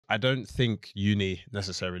I don't think uni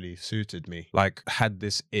necessarily suited me. Like, had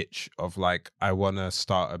this itch of like, I want to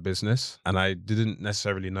start a business, and I didn't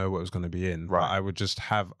necessarily know what it was going to be in. Right. But I would just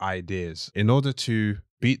have ideas. In order to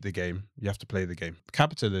beat the game, you have to play the game.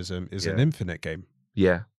 Capitalism is an infinite game.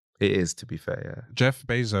 Yeah, it is, to be fair, yeah. Jeff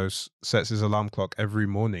Bezos sets his alarm clock every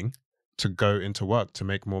morning to go into work to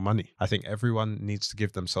make more money. I think everyone needs to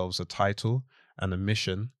give themselves a title and a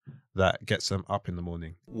mission that gets them up in the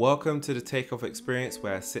morning. Welcome to the Takeoff Experience,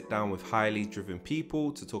 where I sit down with highly driven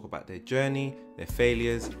people to talk about their journey, their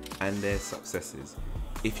failures, and their successes.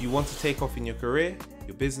 If you want to take off in your career,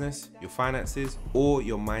 your business, your finances, or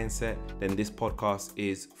your mindset, then this podcast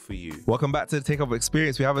is for you. Welcome back to the Takeoff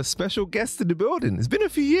Experience. We have a special guest in the building. It's been a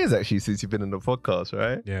few years, actually, since you've been on the podcast,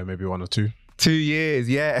 right? Yeah, maybe 1 or 2. 2 years,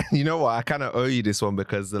 yeah. You know what? I kind of owe you this one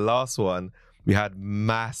because the last one, we had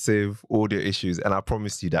massive audio issues, and I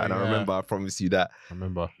promised you that. And I remember I promised you that. I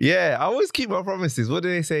remember. Yeah, I always keep my promises. What do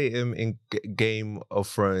they say in Game of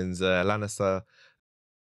Thrones? Lannister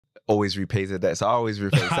always repays their debts. I always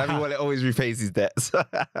repay. Everyone always repays his debts.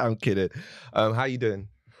 I'm kidding. How you doing?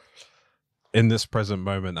 In this present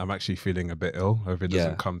moment, I'm actually feeling a bit ill. I hope it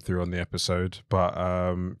doesn't come through on the episode. But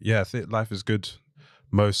I think life is good.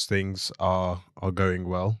 Most things are going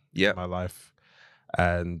well in my life.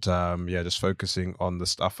 And just focusing on the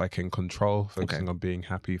stuff I can control, focusing on being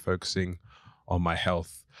happy, focusing on my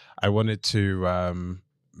health. I wanted to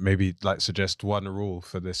maybe like suggest one rule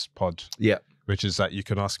for this pod. Yeah. Which is that you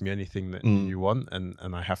can ask me anything that you want,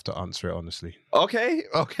 and I have to answer it honestly. Okay.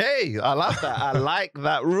 I love that. I like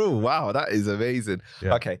that rule. Wow, that is amazing.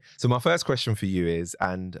 Yeah. Okay, so my first question for you is,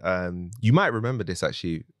 and you might remember this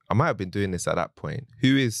actually, I might have been doing this at that point.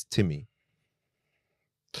 Who is Timi?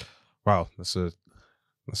 Wow, that's a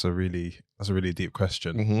really deep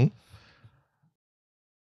question. Mm-hmm.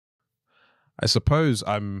 I suppose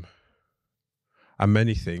I'm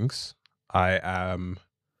many things. I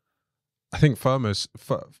think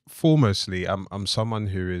foremostly, I'm someone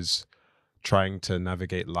who is trying to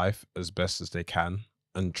navigate life as best as they can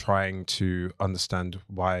and trying to understand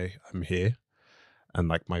why I'm here and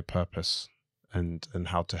like my purpose and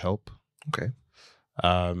how to help. Okay.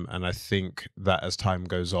 And I think that as time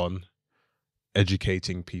goes on,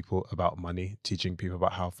 educating people about money, teaching people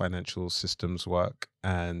about how financial systems work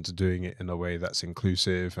and doing it in a way that's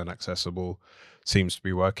inclusive and accessible seems to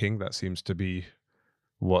be working. That seems to be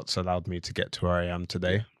what's allowed me to get to where I am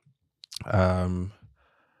today.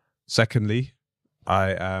 Secondly,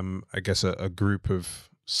 I am, I guess, a group of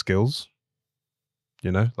skills.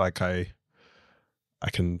 You know, like I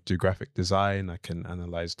can do graphic design, I can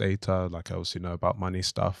analyze data, like I also know about money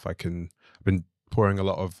stuff. I've been pouring a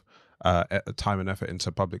lot of time and effort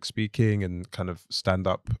into public speaking and kind of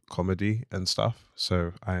stand-up comedy and stuff.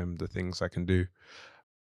 So I am the things I can do.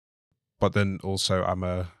 But then also I'm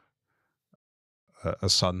a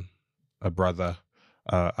son, a brother.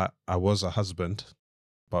 I was a husband,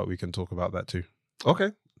 but we can talk about that too.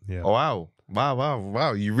 Okay. Yeah. Oh,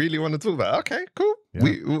 wow. You really want to talk about it? Okay, cool. Yeah.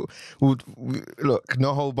 We look,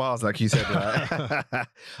 no whole bars like you said, right?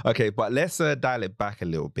 Okay, but let's dial it back a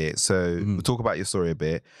little bit. So we'll talk about your story a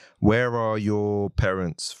bit. Where are your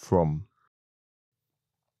parents from?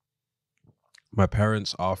 My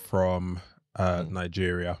parents are from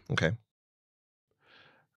Nigeria. Okay.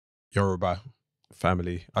 Yoruba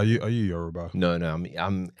family. Are you Yoruba? No,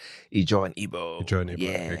 I'm Ijo and Igbo. Ijo and Igbo.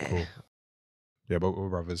 Yeah. Okay, cool. Yeah, but we're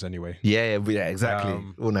brothers anyway. Yeah, exactly.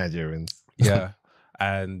 All Nigerians. Yeah.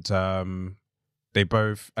 And they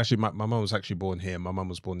both actually my mum was actually born here. My mum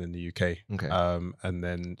was born in the UK. Okay. And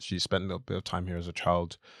then she spent a little bit of time here as a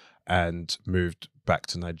child and moved back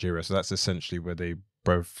to Nigeria. So that's essentially where they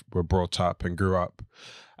both were brought up and grew up.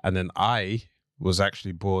 And then I was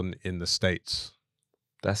actually born in the States.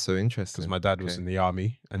 That's so interesting. Because my dad was in the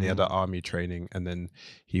army and he had an army training, and then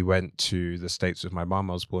he went to the States with my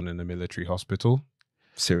mum. I was born in a military hospital.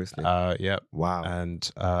 Seriously? Yeah. Wow.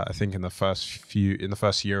 And I think in the first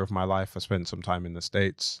year of my life, I spent some time in the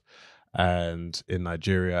States and in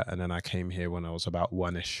Nigeria, and then I came here when I was about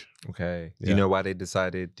 1-ish. Okay. Yeah. Do you know why they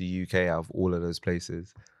decided the UK out of all of those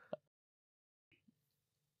places?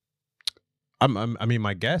 I mean,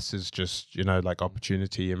 my guess is just, like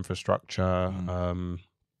opportunity, infrastructure.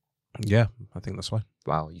 Yeah, I think that's why.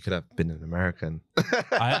 Wow, you could have been an American.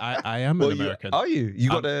 I am an American. Are you? You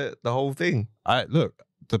got the whole thing. The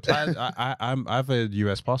plan. I have a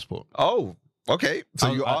US passport. Oh, okay.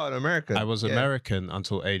 So you are an American. I was American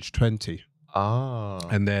until age 20. Ah.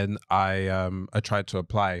 And then I tried to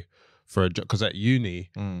apply for a job, because at uni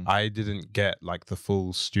I didn't get like the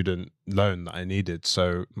full student loan that I needed,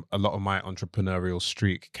 so a lot of my entrepreneurial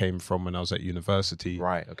streak came from when I was at university.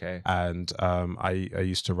 Right. Okay. And I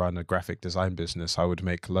used to run a graphic design business. I would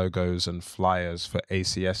make logos and flyers for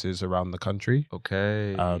ACSs around the country.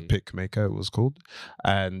 Okay. Pick Maker it was called,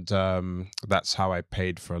 and that's how I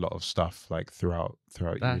paid for a lot of stuff like throughout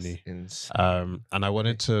That's uni. insane. And I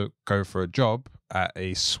wanted to go for a job at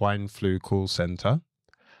a swine flu call center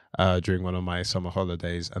during one of my summer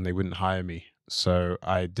holidays, and they wouldn't hire me. So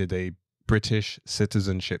I did a British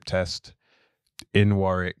citizenship test in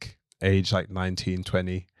Warwick, age like 19,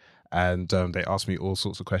 20. And they asked me all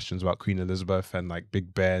sorts of questions about Queen Elizabeth and like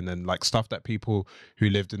Big Ben and like stuff that people who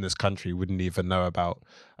lived in this country wouldn't even know about.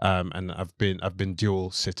 And I've been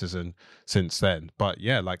dual citizen since then. But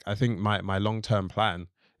yeah, like I think my long-term plan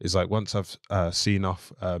is like once I've seen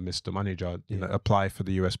off Mr MoneyJar, you know, apply for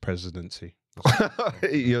the US presidency.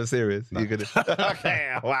 You're serious? No. You're gonna?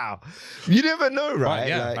 Okay, wow. You never know, right? But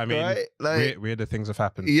yeah, like, I mean, right? Like, weirder things have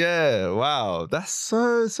happened. Yeah, wow. That's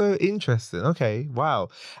so interesting. Okay, wow.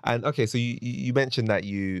 And okay, so you mentioned that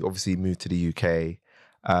you obviously moved to the UK.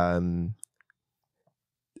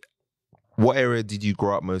 What area did you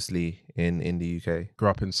grow up mostly in the UK? Grew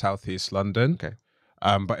up in Southeast London. Okay.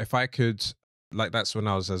 But if I could, like that's when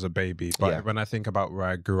I was as a baby. But when I think about where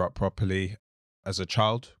I grew up properly as a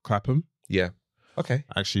child, Clapham. Yeah. Okay.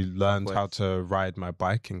 I actually learned how to ride my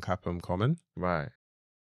bike in Clapham Common. Right.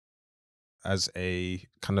 As a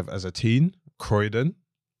teen, Croydon.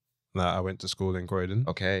 I went to school in Croydon.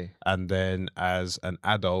 Okay. And then as an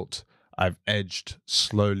adult, I've edged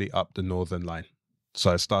slowly up the Northern Line.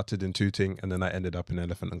 So I started in Tooting and then I ended up in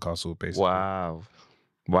Elephant and Castle, basically.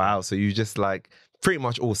 Wow. So you just like pretty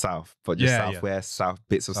much all south, but just southwest, south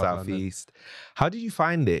bits of southeast. How did you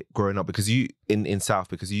find it growing up? Because you in south,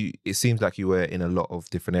 because it seems like you were in a lot of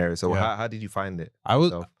different areas. So how did you find it? I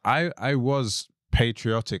was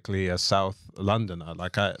patriotically a South Londoner.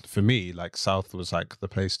 Like for me, like South was like the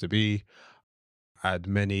place to be. I had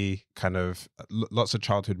many lots of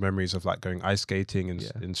childhood memories of like going ice skating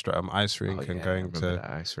in Streatham Ice Rink and going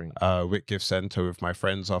to Whitgift Centre with my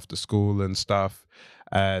friends after school and stuff.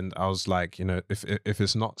 And I was like, you know, if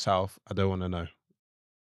it's not South, I don't want to know.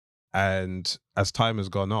 And as time has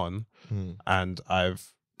gone on and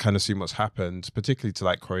I've kind of seen what's happened, particularly to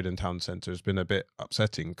like Croydon Town Centre, has been a bit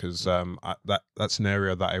upsetting because that's an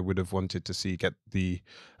area that I would have wanted to see get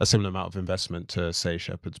a similar amount of investment to say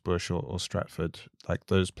Shepherd's Bush or Stratford. Like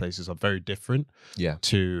those places are very different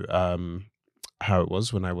to how it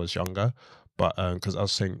was when I was younger. But because I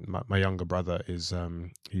was saying my younger brother is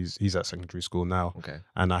he's at secondary school now,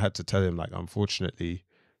 and I had to tell him like unfortunately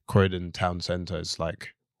Croydon Town Centre is like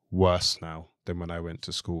worse now than when I went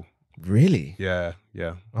to school. Really? Yeah.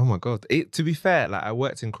 Oh my God. To be fair, like I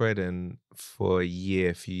worked in Croydon for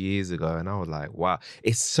a few years ago, and I was like, wow,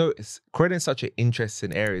 Croydon's such an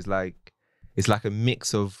interesting area. It's like a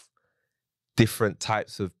mix of different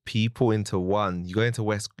types of people into one. You go to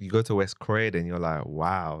West Croydon, you're like,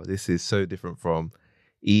 wow, this is so different from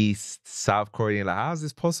East, South Croydon. Like, how is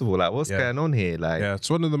this possible? Like, what's going on here? Like, it's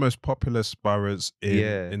one of the most populous boroughs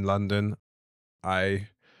in London. I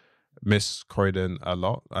miss Croydon a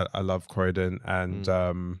lot. I love Croydon, and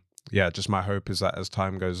just my hope is that as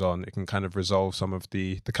time goes on, it can kind of resolve some of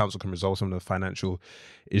the council can resolve some of the financial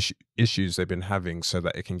issues they've been having, so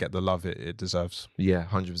that it can get the love it deserves. Yeah,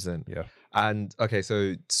 100%. Yeah. And okay,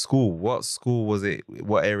 so school. What school was it?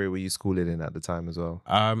 What area were you schooling in at the time as well?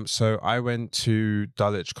 So I went to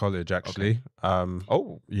Dulwich College actually.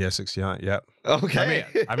 Okay. 69. Yeah. Okay.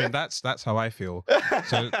 I mean that's how I feel.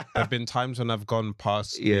 So there've been times when I've gone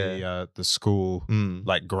past the school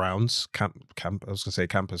like grounds, camp. I was gonna say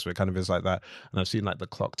campus, but it kind of is like that. And I've seen like the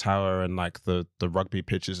clock tower and like the rugby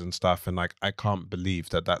pitches and stuff. And like I can't believe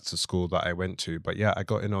that that's a school that I went to. But yeah, I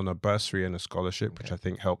got in on a bursary and a scholarship, which I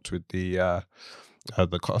think helped with the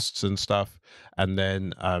costs and stuff. And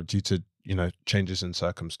then due to changes in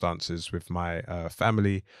circumstances with my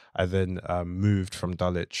family, I then moved from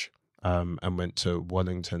Dulwich and went to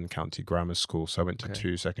Wellington County Grammar School. So I went to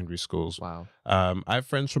 2 secondary schools. Wow. I have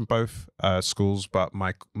friends from both schools, but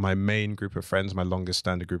my main group of friends, my longest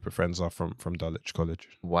standing group of friends, are from Dulwich College.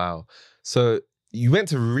 Wow. So you went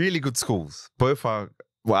to really good schools. Both are.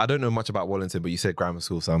 Well, I don't know much about Wellington, but you said grammar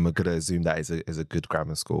school, so I'm going to assume that is a good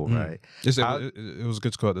grammar school, right? It was a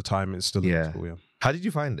good school at the time. It's still a good school, yeah. How did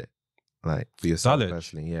you find it? Like, for yourself Dulwich,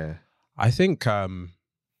 personally, yeah. I think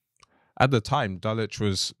at the time, Dulwich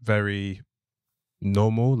was very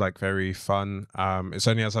normal, like very fun. It's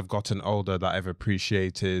only as I've gotten older that I've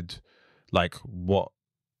appreciated like what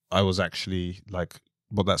I was actually like,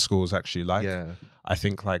 what that school was actually like. Yeah. I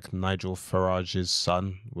think like Nigel Farage's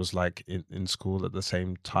son was like in school at the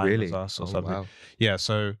same time as us or something. Wow. Yeah,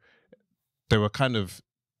 so there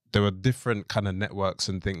were different kind of networks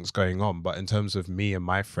and things going on, but in terms of me and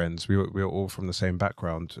my friends, we were all from the same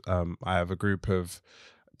background. I have a group of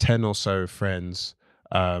 10 or so friends,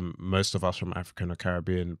 most of us from African or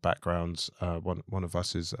Caribbean backgrounds. One of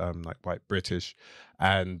us is like white British,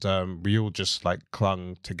 and we all just like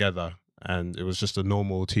clung together. And it was just a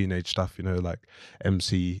normal teenage stuff, you know, like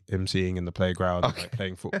MCing in the playground, and, like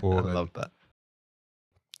playing football. I love that.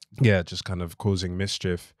 Yeah, just kind of causing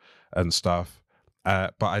mischief and stuff.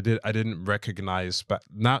 But I didn't recognize. But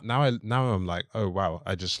now I'm like, oh wow,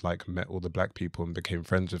 I just like met all the black people and became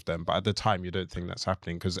friends with them. But at the time, you don't think that's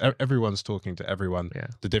happening because everyone's talking to everyone. Yeah.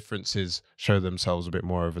 The differences show themselves a bit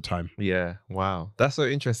more over time. Yeah. Wow, that's so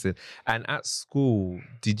interesting. And at school,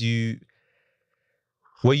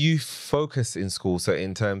 were you focused in school? So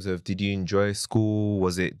in terms of, did you enjoy school?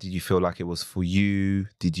 Did you feel like it was for you?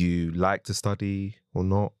 Did you like to study or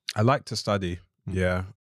not? I like to study. Yeah.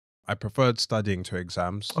 I preferred studying to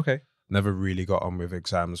exams. Okay. Never really got on with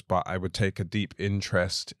exams, but I would take a deep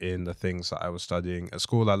interest in the things that I was studying. At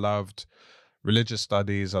school, I loved religious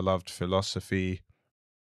studies. I loved philosophy.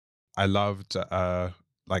 I loved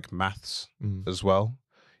like maths as well,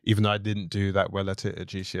 even though I didn't do that well at it at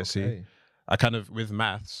GCSE. Okay. I kind of, with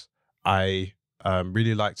maths, I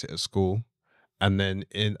really liked it at school. And then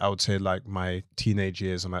I would say like my teenage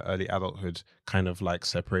years and my early adulthood kind of like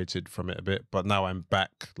separated from it a bit. But now I'm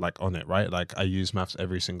back like on it, right? Like I use maths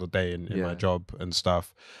every single day in my job and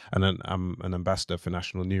stuff. And then I'm an ambassador for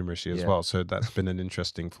National Numeracy as well. So that's been an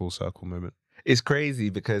interesting full circle moment. It's crazy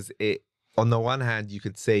because on the one hand, you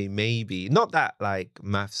could say maybe, not that like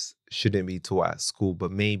maths shouldn't be taught at school, but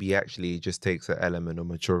maybe actually it just takes an element of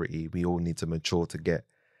maturity. We all need to mature to get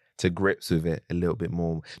to grips with it a little bit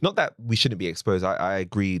more. Not that we shouldn't be exposed. I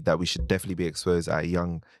agree that we should definitely be exposed at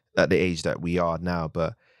the age that we are now,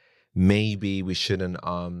 but maybe we shouldn't,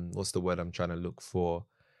 what's the word I'm trying to look for?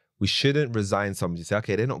 We shouldn't resign somebody to say,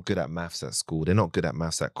 okay, they're not good at maths at school. They're not good at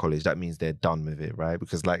maths at college. That means they're done with it, right?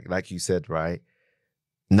 Because like you said, right?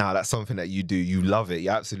 Now that's something that you do. You love it.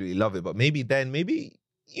 You absolutely love it. But maybe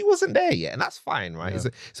you wasn't there yet. And that's fine, right?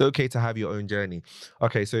 Yeah. It's okay to have your own journey.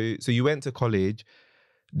 Okay, so you went to college.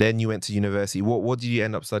 Then you went to university. What did you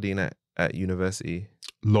end up studying at university?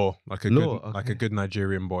 Law, like a good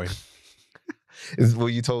Nigerian boy. Were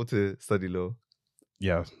you told to study law?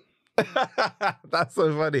 Yeah. That's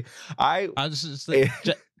so funny. I just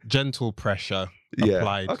gentle pressure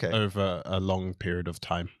applied over a long period of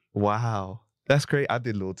time. Wow, that's great. I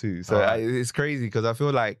did law too, so it's crazy because I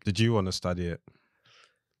feel like. Did you want to study it?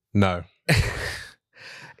 No.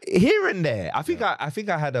 Here and there, I think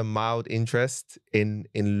I had a mild interest in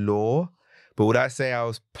law, but would I say I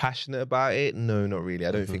was passionate about it? No, not really.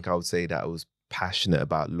 I don't think I would say that I was passionate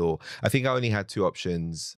about law. I think I only had two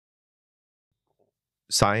options: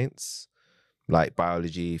 science, like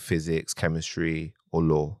biology, physics, chemistry, or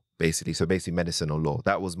law. Basically, medicine or law.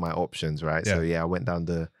 That was my options, right? Yeah. So I went down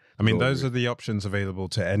the. I mean, those are the options available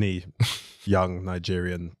to any young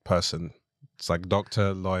Nigerian person. It's like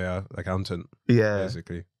doctor, lawyer, accountant. Yeah,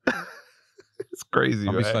 basically. It's crazy.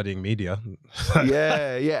 I'll be studying media.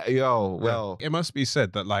 yeah. Yo, well, it must be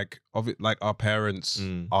said that like our parents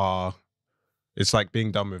are. It's like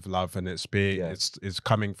being done with love, and it's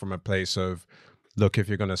coming from a place of, look, if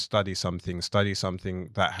you're going to study something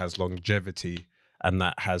that has longevity and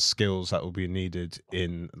that has skills that will be needed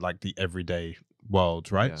in like the everyday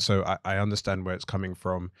world, right? Yeah. So I understand where it's coming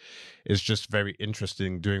from. It's just very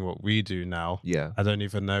interesting doing what we do now. Yeah. I don't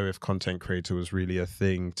even know if content creator was really a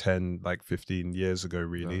thing 15 years ago,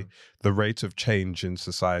 really. No. The rate of change in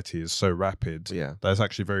society is so rapid that it's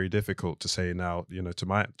actually very difficult to say now, you know, to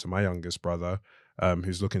my youngest brother,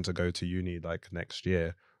 who's looking to go to uni like next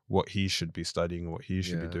year, what he should be studying, what he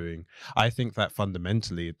should be doing. I think that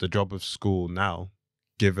fundamentally the job of school now,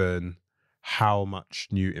 given how much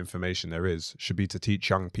new information there is, should be to teach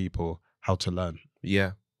young people how to learn.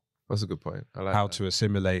 Yeah, that's a good point. I like how to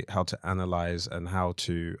assimilate, how to analyze, and how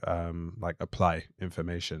to like apply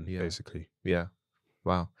information, basically. Yeah.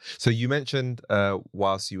 Wow. So you mentioned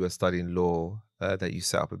whilst you were studying law that you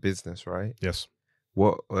set up a business, right? Yes.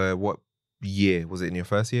 What year? Was it in your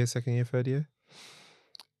first year, second year, third year?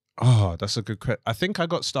 Oh, that's a good question. I think I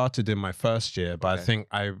got started in my first year, but I think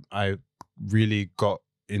I really got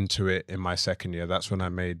into it in my second year. That's when I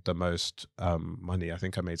made the most money. I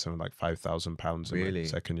think I made something like £5,000 in my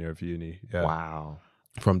second year of uni. Yeah. Wow.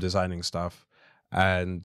 From designing stuff.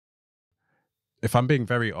 And if I'm being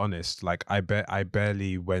very honest, like I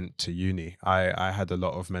barely went to uni. I had a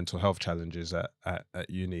lot of mental health challenges at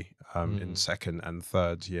uni in second and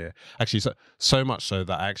third year. Actually, so much so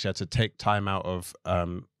that I actually had to take time out of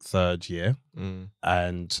third year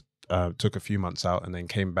and took a few months out and then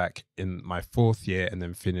came back in my fourth year and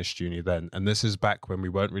then finished uni then. And this is back when we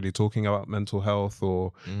weren't really talking about mental health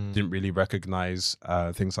or didn't really recognize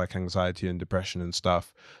things like anxiety and depression and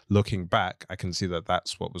stuff. Looking back, I can see that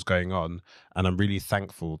that's what was going on. And I'm really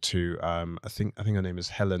thankful to, I think her name is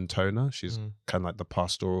Helen Toner. She's kind of like the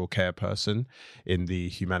pastoral care person in the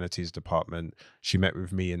humanities department. She met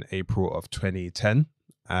with me in April of 2010.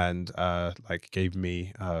 And like gave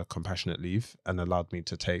me compassionate leave and allowed me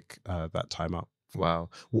to take that time out. Wow.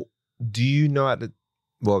 Do you know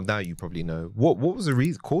now you probably know, what was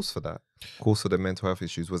the cause for that? Cause for the mental health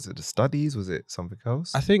issues? Was it the studies? Was it something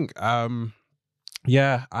else? I think,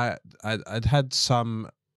 yeah, I'd had some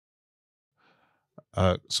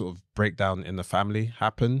sort of breakdown in the family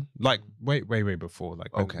happen, like way before,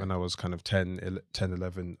 like when I was kind of 10,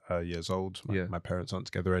 11 years old. My parents aren't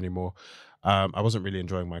together anymore. I wasn't really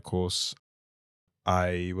enjoying my course.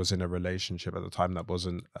 I was in a relationship at the time that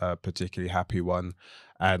wasn't a particularly happy one.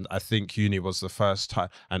 And I think uni was the first time,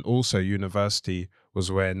 and also university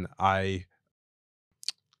was when I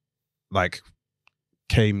like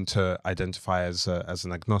came to identify as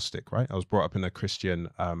an agnostic, right? I was brought up in a Christian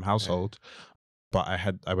household, but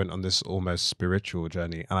I went on this almost spiritual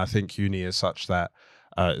journey. And I think uni is such that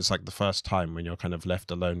it's like the first time when you're kind of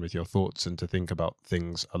left alone with your thoughts and to think about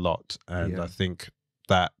things a lot. And I think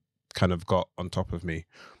that kind of got on top of me.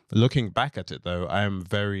 Looking back at it though, I am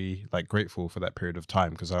very like grateful for that period of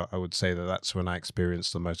time, because I would say that that's when I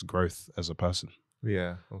experienced the most growth as a person.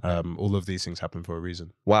 Yeah. All of these things happen for a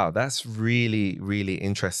reason. Wow, that's really, really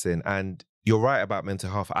interesting. And you're right about mental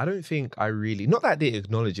health. I don't think not that I didn't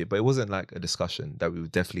acknowledge it, but it wasn't like a discussion that we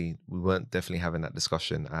weren't definitely having that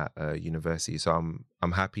discussion at university. So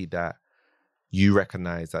I'm happy that you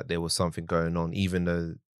recognize that there was something going on, even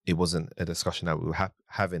though it wasn't a discussion that we were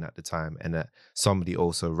having at the time, and that somebody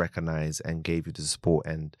also recognized and gave you the support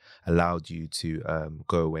and allowed you to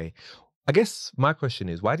go away. I guess my question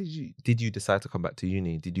is, why did you decide to come back to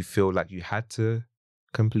uni? Did you feel like you had to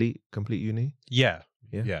complete uni? Yeah.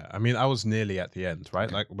 I mean, I was nearly at the end,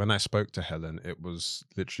 right? Like when I spoke to Helen, it was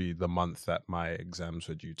literally the month that my exams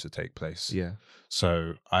were due to take place. Yeah.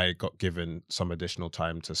 So I got given some additional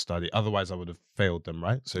time to study. Otherwise, I would have failed them,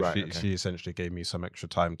 right? So she essentially gave me some extra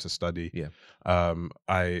time to study. Yeah.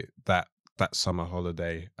 That summer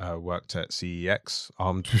holiday, worked at CEX,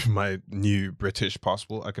 armed with my new British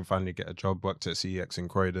passport. I could finally get a job. Worked at CEX in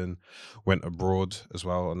Croydon, went abroad as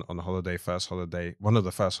well on a holiday. One of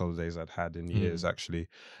the first holidays I'd had in years actually,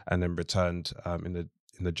 and then returned in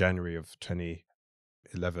the January of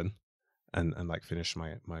 2011, and like finished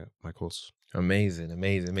my course. Amazing.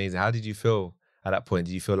 How did you feel at that point?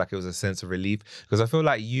 Did you feel like it was a sense of relief? Because I feel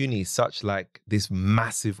like uni is such like this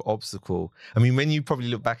massive obstacle. I mean, when you probably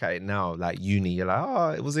look back at it now, like uni, you're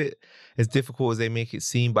like, was it as difficult as they make it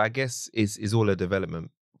seem? But I guess it's all a development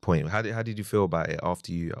point. How did you feel about it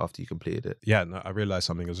after you completed it? Yeah, no, I realized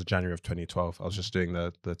something. It was January of 2012. I was just doing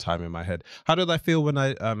the time in my head. How did I feel when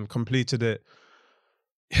I completed it?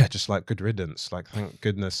 Yeah, just like good riddance. Like, thank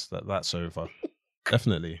goodness that's over.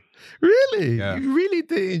 Definitely. Really? Yeah. You really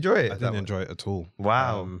did enjoy it? I didn't enjoy it at all.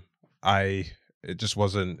 Wow. It just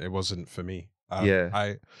wasn't for me.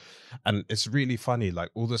 And it's really funny,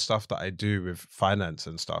 like all the stuff that I do with finance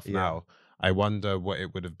and stuff now, I wonder what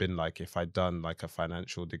it would have been like if I'd done like a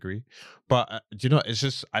financial degree. But it's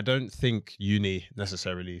just, I don't think uni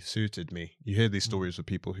necessarily suited me. You hear these stories of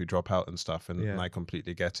people who drop out and stuff, and I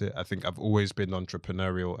completely get it. I think I've always been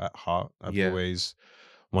entrepreneurial at heart. I've always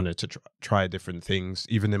wanted to try different things.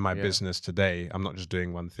 Even in my business today, I'm not just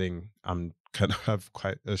doing one thing. I'm kind of have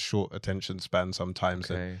quite a short attention span sometimes,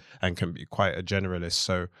 and can be quite a generalist.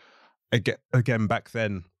 So again, back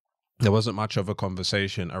then, there wasn't much of a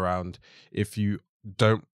conversation around, if you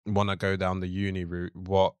don't want to go down the uni route,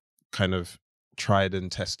 what kind of tried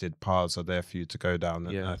and tested paths are there for you to go down?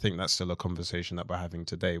 And I think that's still a conversation that we're having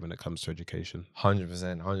today when it comes to education.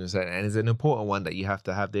 100%. And it's an important one that you have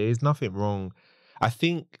to have. There is nothing wrong. I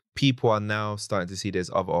think people are now starting to see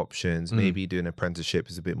there's other options. Maybe doing an apprenticeship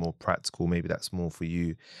is a bit more practical. Maybe that's more for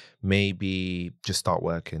you. Maybe just start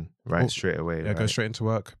working straight away. Yeah, right? Go straight into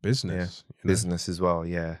work. Business. Business as well.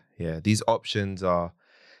 Yeah. These options are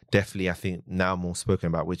definitely, I think, now more spoken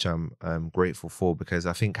about, which I'm grateful for, because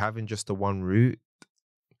I think having just the one route,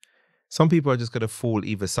 Some people are just going to fall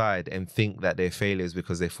either side and think that they're failures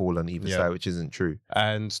because they fall on either side, which isn't true.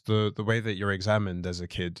 And the way that you're examined as a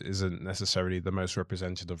kid isn't necessarily the most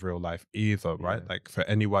representative of real life either, right? Like for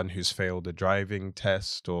anyone who's failed a driving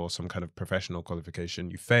test or some kind of professional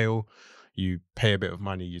qualification, you fail, you pay a bit of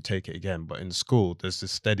money, you take it again. But in school, there's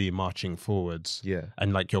this steady marching forwards. Yeah.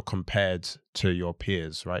 And like you're compared to your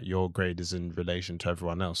peers, right? Your grade is in relation to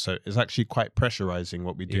everyone else. So it's actually quite pressurizing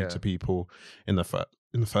what we do to people in the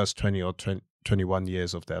first 20 or 21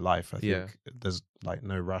 years of their life. I think there's like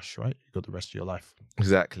no rush, right? You got the rest of your life.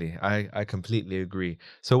 Exactly. I completely agree.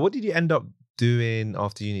 So what did you end up doing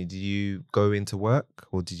after uni? Did you go into work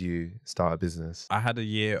or did you start a business? I had a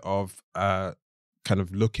year of kind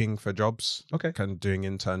of looking for jobs, kind of doing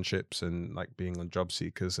internships and like being on job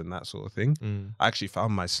seekers and that sort of thing. I actually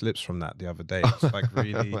found my slips from that the other day. It was like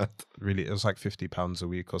really, it was like £50 a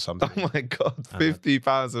week or something. Oh my God,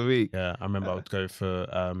 £50 a week. Yeah, I remember I would go for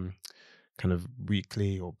kind of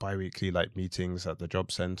weekly or bi-weekly like meetings at the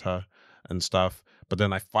job center and stuff. But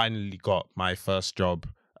then I finally got my first job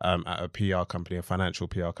at a PR company, a financial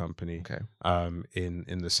PR company,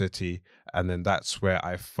 in the city. And then that's where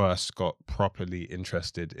I first got properly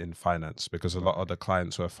interested in finance, because a lot of the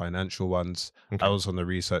clients were financial ones. I was on the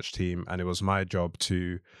research team, and it was my job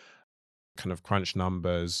to kind of crunch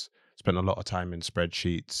numbers, spend a lot of time in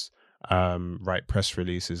spreadsheets, write press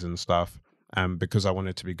releases and stuff. And because I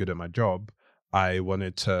wanted to be good at my job, I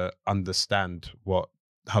wanted to understand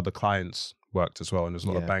how the clients worked as well. And there's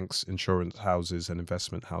a lot of banks, insurance houses and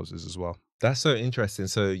investment houses as well. That's so interesting.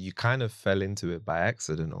 So you kind of fell into it by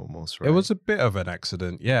accident almost, right? It was a bit of an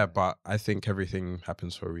accident, but I think everything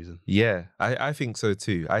happens for a reason. Yeah, I think so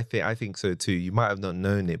too. I think so too. You might have not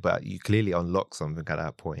known it, but you clearly unlocked something at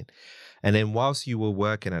that point. And then whilst you were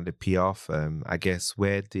working at the PR firm, I guess,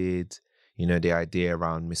 where did, the idea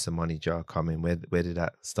around Mr MoneyJar come in? Where did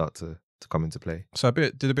that start to come into play? So I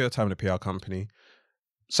did a bit of time in a PR company.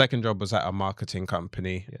 Second job was at a marketing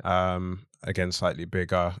company, again, slightly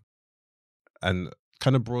bigger and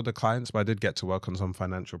kind of broader clients, but I did get to work on some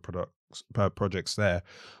financial projects there.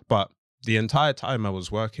 But the entire time I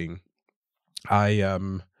was working, I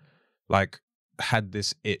had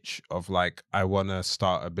this itch of like, I want to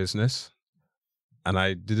start a business. And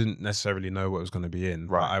I didn't necessarily know what it was going to be in.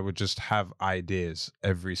 Right. But I would just have ideas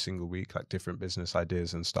every single week, like different business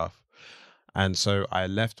ideas and stuff. And so I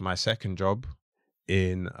left my second job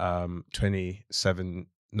in I joined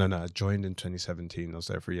in 2017. I was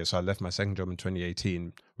there for a year. So I left my second job in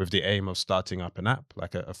 2018 with the aim of starting up an app,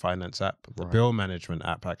 like a finance app, a bill management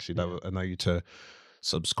app, actually, that will allow you to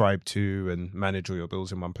subscribe to and manage all your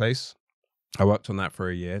bills in one place. I worked on that for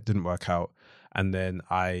a year, didn't work out. And then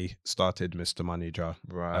I started Mr MoneyJar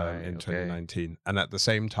in 2019. And at the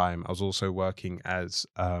same time, I was also working as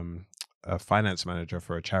a finance manager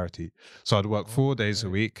for a charity. So I'd work 4 days a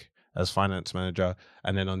week as finance manager,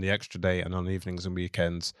 and then on the extra day and on evenings and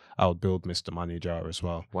weekends, I would build Mr MoneyJar as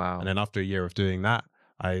well. Wow. And then after a year of doing that,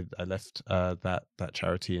 I left that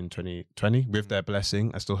charity in 2020 with their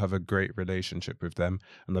blessing. I still have a great relationship with them,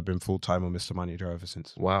 and I've been full-time on Mr MoneyJar ever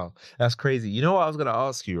since. Wow, that's crazy. You know what I was going to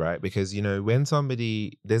ask you, right? Because, when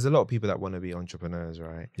there's a lot of people that want to be entrepreneurs,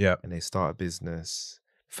 right? Yeah. And they start a business,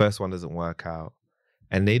 first one doesn't work out,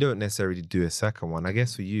 and they don't necessarily do a second one. I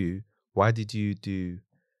guess for you, why did you do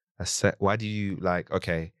why do you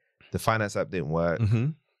okay, the finance app didn't work.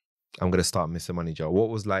 I'm going to start Mr MoneyJar. What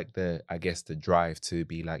was the drive to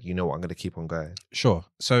be like, I'm going to keep on going? Sure.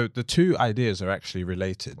 So the two ideas are actually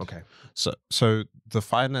related. Okay. So the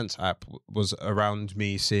finance app was around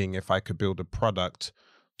me seeing if I could build a product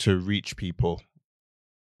to reach people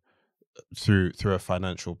through a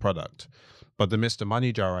financial product. But the Mr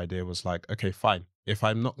MoneyJar idea was like, okay, fine. If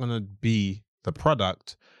I'm not going to be the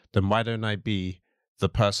product, then why don't I be the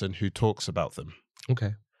person who talks about them?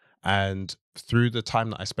 Okay. And through the time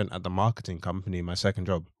that I spent at the marketing company, my second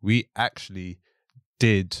job, we actually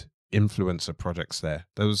did influencer projects there.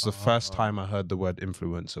 That was the first time I heard the word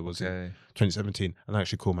influencer was in 2017. And I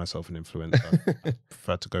actually call myself an influencer. I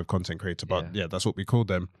prefer to go content creator, but yeah, that's what we called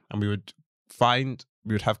them. And we would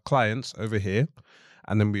have clients over here,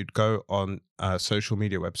 and then we'd go on social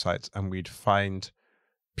media websites and we'd find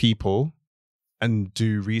people and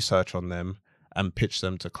do research on them and pitch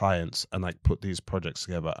them to clients and put these projects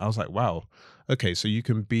together. I was like, wow, okay, so you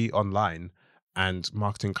can be online and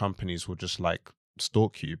marketing companies will just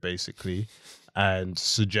stalk you basically and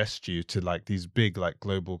suggest you to these big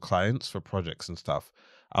global clients for projects and stuff.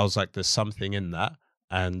 I was like, there's something in that.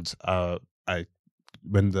 And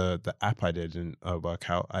when the app I did didn't work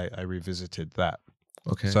out, I revisited that.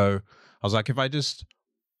 Okay. So I was like, if I just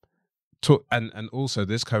took, and also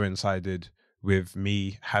this coincided with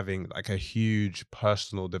me having like a huge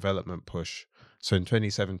personal development push. So in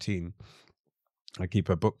 2017, I keep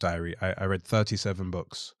a book diary. I read 37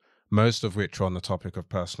 books, most of which were on the topic of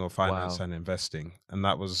personal finance and investing. And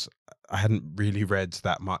that was, I hadn't really read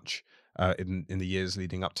that much in the years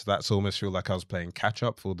leading up to that. So I almost feel like I was playing catch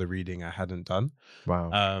up for the reading I hadn't done.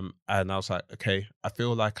 Wow. And I was like, okay, I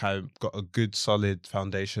feel like I've got a good solid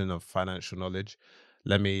foundation of financial knowledge.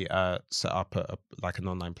 Let me set up like an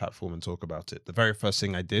online platform and talk about it. The very first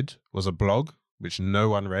thing I did was a blog, which no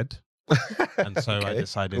one read. And so I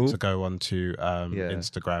decided to go on to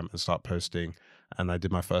Instagram and start posting. And I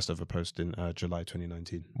did my first ever post in July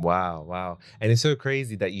 2019. Wow. And it's so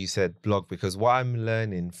crazy that you said blog, because what I'm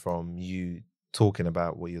learning from you talking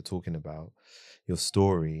about what you're talking about, your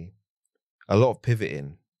story, a lot of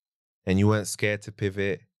pivoting. And you weren't scared to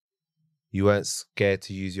pivot. You weren't scared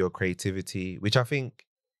to use your creativity, which I think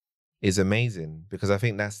is amazing, because I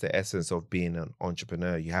think that's the essence of being an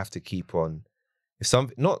entrepreneur. You have to keep on, if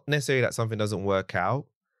something, not necessarily that something doesn't work out,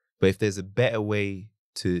 but if there's a better way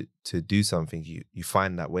to do something, you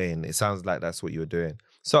find that way. And it sounds like that's what you were doing.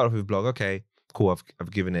 Start off with blog. Okay, cool.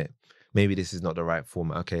 I've given it. Maybe this is not the right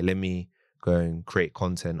format. Okay, let me go and create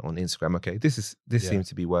content on Instagram. Okay, this seems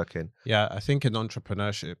to be working. Yeah, I think in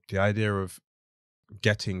entrepreneurship, the idea of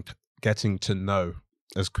getting to know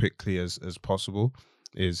as quickly as possible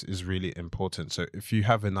is really important. So if you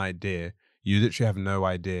have an idea, you literally have no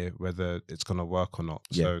idea whether it's going to work or not.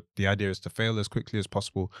 So the idea is to fail as quickly as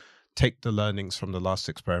possible, take the learnings from the last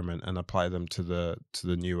experiment and apply them to the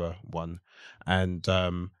newer one. And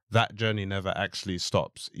that journey never actually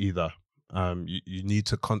stops either. You need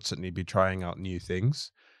to constantly be trying out new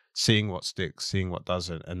things, seeing what sticks, seeing what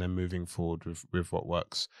doesn't, and then moving forward with what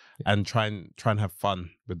works, and try and have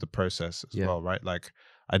fun with the process as well, right? Like,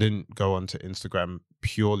 I didn't go onto Instagram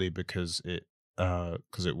purely because it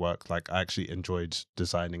worked. Like, I actually enjoyed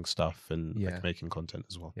designing stuff and like making content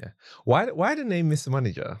as well. Yeah. Why the name Mr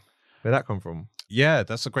MoneyJar? Where'd that come from? Yeah,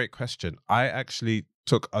 that's a great question. I actually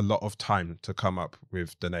took a lot of time to come up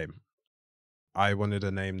with the name. I wanted a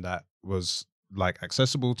name that was like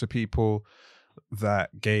accessible to people,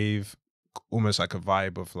 that gave almost like a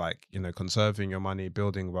vibe of like, you know, conserving your money,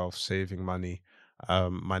 building wealth, saving money.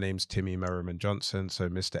 My name's Timi Merriman-Johnson, so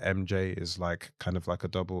Mr MJ is like kind of like a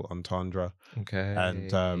double entendre. Okay.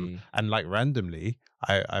 And like randomly,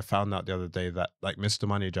 I found out the other day that like Mr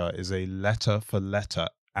MoneyJar is a letter for letter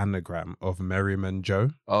anagram of Merriman-Joe.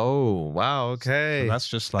 Oh wow, okay. So that's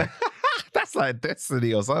just like that's like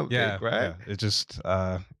destiny or something, right? Yeah, it just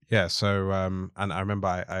so and I remember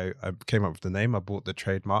I came up with the name. I bought the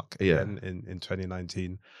trademark again in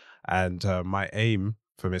 2019, and my aim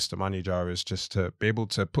for Mr MoneyJar is just to be able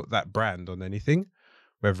to put that brand on anything,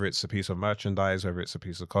 whether it's a piece of merchandise, whether it's a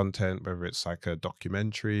piece of content, whether it's like a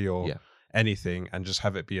documentary or anything, and just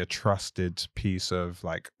have it be a trusted piece of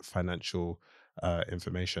like financial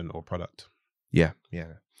information or product. Yeah.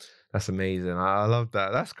 That's amazing. I love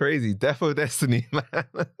that. That's crazy. Defo destiny, man.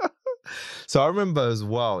 So I remember as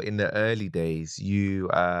well in the early days, you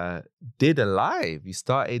did a live. You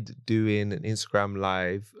started doing an Instagram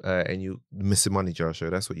live and Mr MoneyJar show.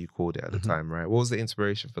 That's what you called it at the time, right? What was the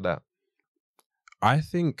inspiration for that? I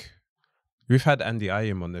think we've had Andy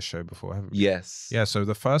Ayim on this show before, haven't we? Yes. Yeah, so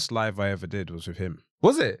the first live I ever did was with him.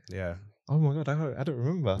 Was it? Yeah. Oh my God, I don't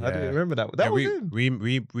remember. Yeah. I didn't remember that. That was him.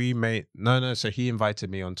 We made no. So he invited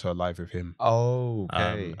me onto a live with him. Oh,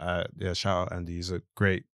 okay. Shout out Andy. He's a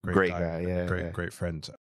great guy. Yeah, great friend.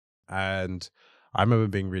 And I remember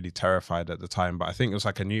being really terrified at the time, but I think it was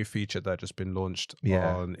like a new feature that had just been launched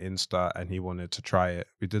on Insta, and he wanted to try it.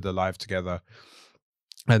 We did a live together,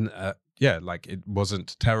 and like it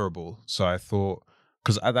wasn't terrible. So I thought,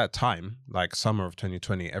 because at that time, like summer of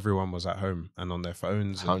 2020, everyone was at home and on their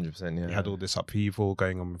phones. 100%, yeah. You had all this upheaval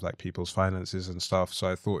going on with like people's finances and stuff. So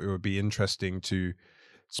I thought it would be interesting to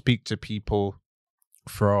speak to people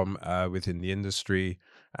from within the industry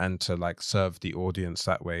and to like serve the audience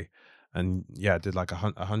that way. And I did like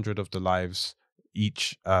 100 of the lives,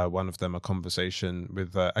 each one of them a conversation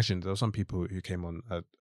with, actually there were some people who came on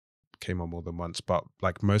more than once, but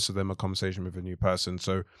like most of them a conversation with a new person.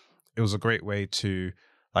 So it was a great way to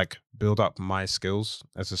like build up my skills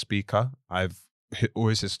as a speaker. I've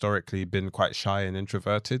always historically been quite shy and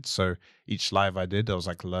introverted. So each live I did, I was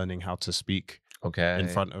like learning how to speak in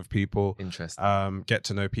front of people. Interesting. Get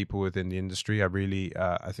to know people within the industry. I really,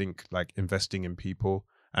 I think like investing in people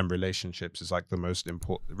and relationships is like the most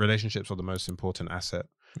important. Relationships are the most important asset.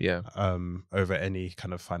 Yeah. Over any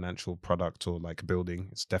kind of financial product or like building.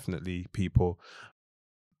 It's definitely people.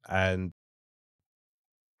 And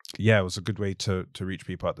it was a good way to reach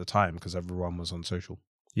people at the time because everyone was on social.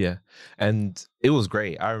 Yeah, and it was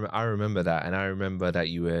great. I remember that, and I remember that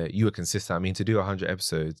you were consistent. I mean, to do 100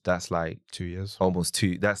 episodes, that's like 2 years, almost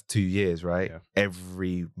two. That's 2 years, right? Yeah.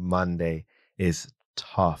 Every Monday is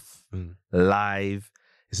tough. Live.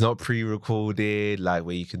 It's not pre-recorded, like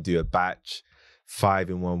where you can do a batch 5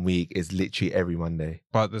 in 1 week. It's literally every Monday.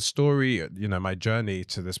 But the story, you know, my journey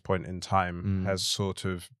to this point in time has sort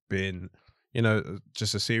of been, you know,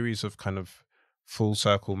 just a series of kind of full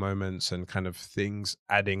circle moments and kind of things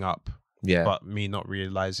adding up. Yeah. But me not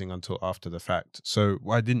realizing until after the fact. So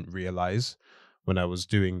what I didn't realize when I was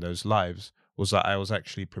doing those lives was that I was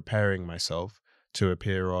actually preparing myself to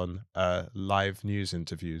appear on live news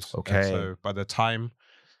interviews. Okay. And so by the time,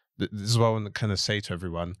 this is what I want to kind of say to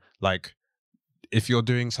everyone, like, if you're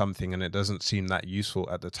doing something and it doesn't seem that useful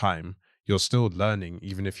at the time, you're still learning,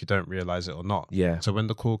 even if you don't realize it or not. Yeah. So when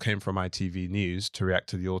the call came from ITV News to react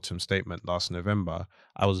to the autumn statement last November,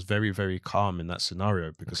 I was very, very calm in that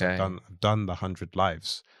scenario because I've done the 100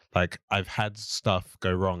 lives. Like, I've had stuff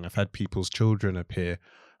go wrong. I've had people's children appear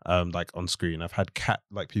like on screen. I've had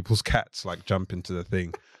people's cats like jump into the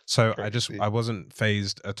thing. So I wasn't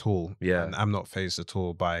phased at all. Yeah. And I'm not phased at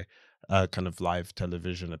all by kind of live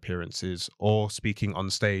television appearances or speaking on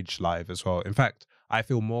stage live as well. In fact, I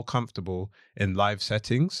feel more comfortable in live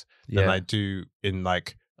settings than I do in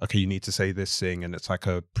like, okay, you need to say this thing and it's like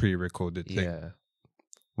a pre-recorded thing. Yeah.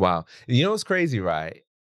 Wow. You know what's crazy, right?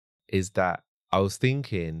 Is that I was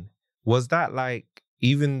thinking, was that like,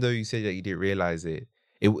 even though you said that you didn't realize it,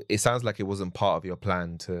 it sounds like it wasn't part of your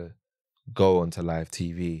plan to go onto live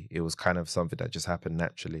TV. It was kind of something that just happened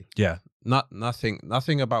naturally. Yeah.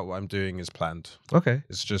 Nothing about what I'm doing is planned. Okay.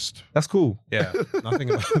 It's just, that's cool. Yeah.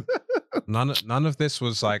 Nothing about none of this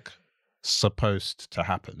was like supposed to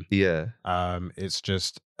happen. Yeah. It's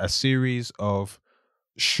just a series of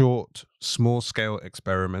short, small scale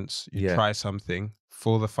experiments. You try something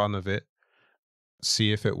for the fun of it,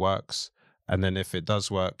 see if it works, and then if it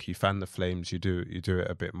does work, you fan the flames, you do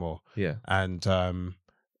it a bit more. Yeah. And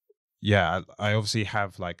I obviously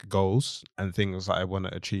have like goals and things that I want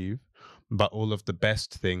to achieve, but all of the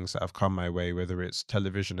best things that have come my way, whether it's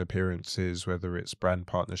television appearances, whether it's brand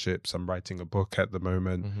partnerships, I'm writing a book at the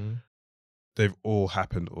moment, they've all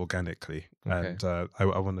happened organically. Okay. And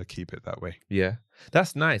I want to keep it that way. Yeah,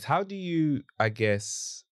 that's nice. How do you, I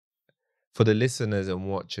guess, for the listeners and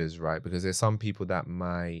watchers, right? Because there's some people that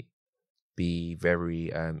might be very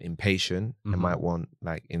impatient and might want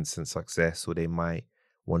like instant success, or they might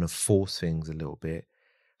want to force things a little bit.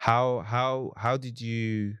 How did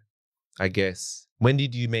you, I guess, when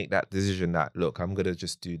did you make that decision that, look, I'm going to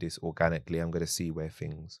just do this organically, I'm going to see where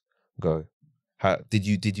things go?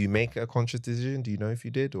 Did you make a conscious decision? Do you know if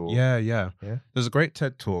you did? Or Yeah. There's a great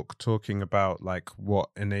TED talk talking about like what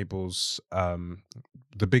enables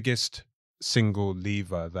the biggest single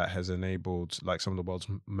lever that has enabled like some of the world's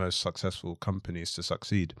most successful companies to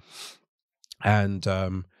succeed. And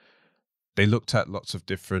they looked at lots of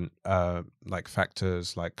different like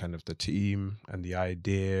factors, like kind of the team and the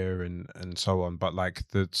idea and so on. But like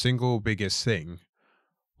the single biggest thing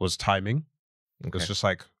was timing. Okay. It was just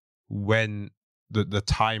like when the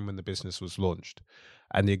time when the business was launched.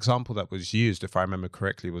 And the example that was used, if I remember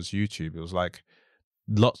correctly, was YouTube. It was like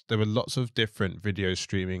there were lots of different video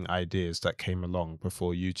streaming ideas that came along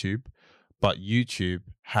before YouTube, but YouTube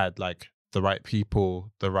had like the right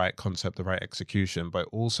people, the right concept, the right execution, but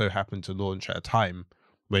also happened to launch at a time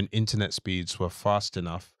when internet speeds were fast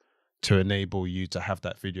enough to enable you to have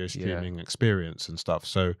that video streaming experience and stuff.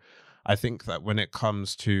 So I think that when it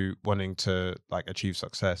comes to wanting to like achieve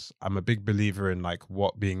success, I'm a big believer in like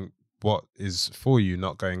what is for you,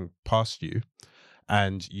 not going past you.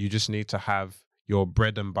 And you just need to have your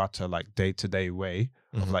bread and butter, like day-to-day way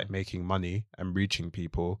of like making money and reaching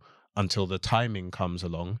people until the timing comes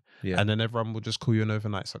along. Yeah. And then everyone will just call you an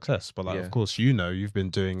overnight success. But like, of course, you've been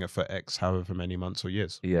doing it for X however many months or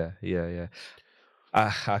years. Yeah.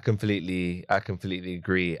 I completely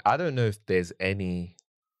agree. I don't know if there's any,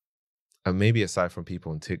 and maybe aside from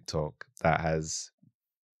people on TikTok, that has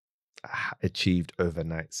achieved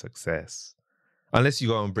overnight success. Unless you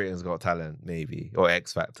go on Britain's Got Talent, maybe, or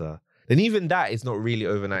X Factor. Then even that is not really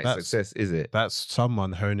overnight success, is it? That's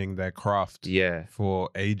someone honing their craft for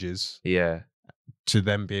ages. Yeah. To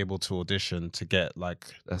then be able to audition to get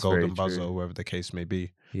like golden buzzer or whatever the case may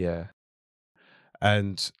be. Yeah.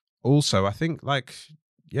 And also I think like,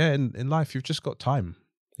 in life, you've just got time.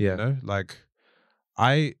 Yeah. You know, like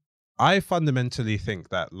I fundamentally think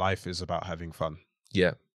that life is about having fun.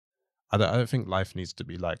 Yeah. I don't think life needs to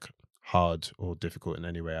be like hard or difficult in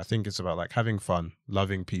any way. I think it's about like having fun,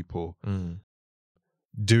 loving people,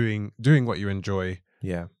 doing what you enjoy,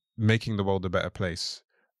 making the world a better place.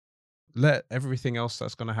 let everything else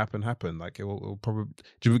that's going to happen. Like it will probably,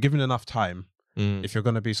 given enough time, if you're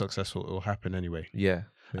going to be successful, it will happen anyway. Yeah.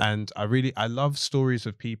 And I love stories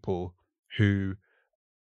of people who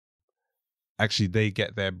actually they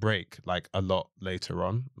get their break like a lot later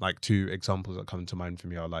on. Like 2 examples that come to mind for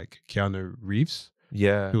me are like Keanu Reeves.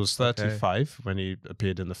 Yeah. He was 35 when he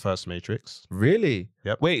appeared in the first Matrix. Really?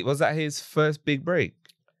 Yep. Wait, was that his first big break?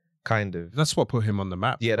 Kind of. That's what put him on the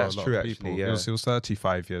map. Yeah, for that's a lot true, of people. actually. Yeah. He was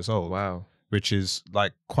 35 years old. Wow. Which is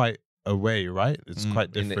like quite a way, right? It's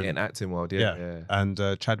quite different. In acting world, yeah. And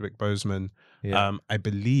Chadwick Boseman, yeah. I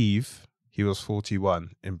believe he was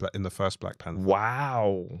 41 in the first Black Panther.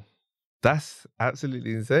 Wow. That's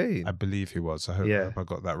absolutely insane. I believe he was. I hope I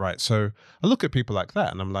got that right. So I look at people like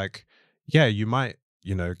that and I'm like, yeah, you might,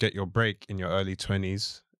 get your break in your early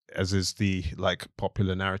 20s, as is the like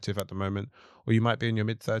popular narrative at the moment, or you might be in your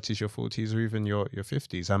mid-30s, your 40s, or even your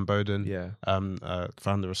 50s. Anne Boden,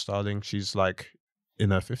 founder of Starling, she's like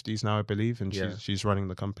in her 50s now, I believe, and she's running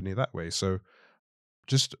the company that way. So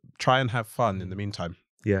just try and have fun in the meantime.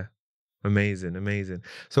 Yeah. Amazing.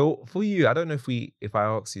 So for you, I don't know if I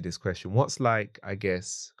ask you this question, what's like, I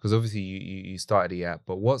guess, because obviously you started the app,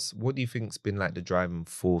 but what do you think's been like the driving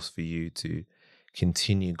force for you to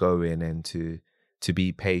continue going and to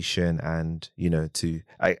be patient and, to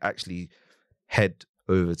actually head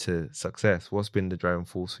over to success? What's been the driving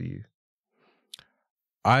force for you?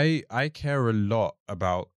 I care a lot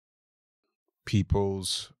about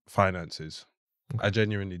people's finances. Okay. I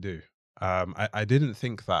genuinely do. I didn't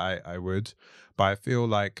think that I would, but I feel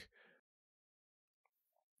like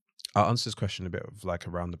I'll answer this question a bit of like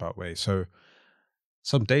a roundabout way. So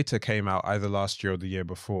some data came out either last year or the year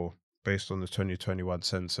before based on the 2021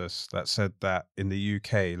 census that said that in the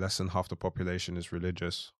UK, less than half the population is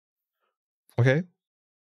religious. Okay.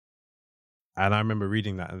 And I remember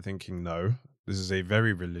reading that and thinking, no, this is a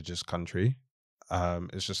very religious country.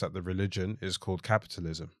 It's just that the religion is called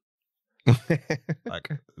capitalism.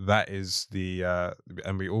 Like that is the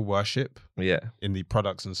and we all worship in the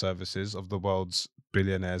products and services of the world's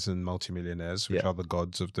billionaires and multimillionaires, which are the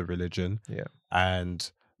gods of the religion.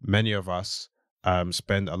 And many of us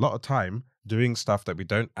spend a lot of time doing stuff that we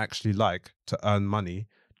don't actually like to earn money,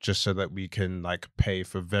 just so that we can like pay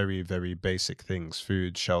for very, very basic things,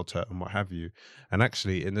 food, shelter, and what have you. And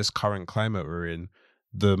actually in this current climate we're in,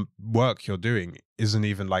 the work you're doing isn't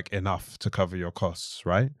even like enough to cover your costs,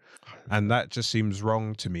 right? And that just seems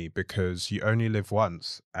wrong to me, because you only live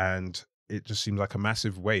once, and it just seems like a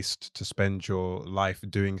massive waste to spend your life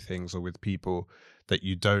doing things or with people that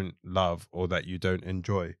you don't love or that you don't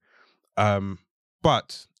enjoy.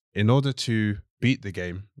 But in order to beat the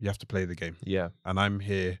game, you have to play the game. Yeah. And I'm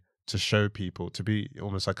here to show people, to be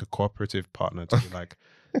almost like a cooperative partner, to be like,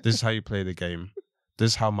 this is how you play the game.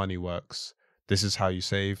 This is how money works. This is how you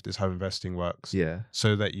save. This is how investing works. Yeah.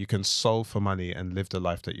 So that you can solve for money and live the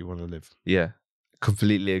life that you want to live. Yeah.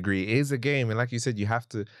 Completely agree. It is a game. And like you said, you have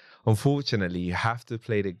to, unfortunately, you have to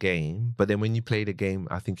play the game. But then when you play the game,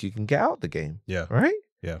 I think you can get out the game. Yeah. Right?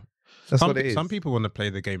 Yeah. That's what it is. Some people want to play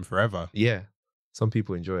the game forever. Yeah. Some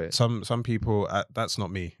people enjoy it. Some people, that's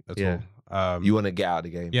not me at all. You want to get out of the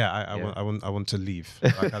game. Yeah. I want to leave.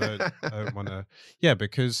 Like, I don't want to. Yeah.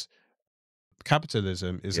 Because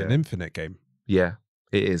capitalism is an infinite game. Yeah,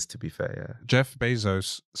 it is, to be fair, yeah. Jeff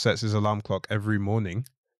Bezos sets his alarm clock every morning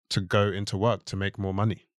to go into work to make more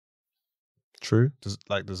money. True. Does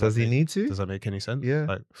he need to? Does that make any sense? Yeah.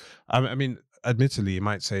 Like, I mean, admittedly, you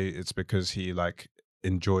might say it's because he like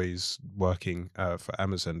enjoys working for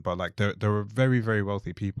Amazon, but like there are very, very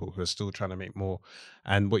wealthy people who are still trying to make more.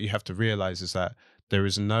 And what you have to realize is that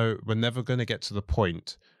we're never going to get to the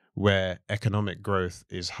point where economic growth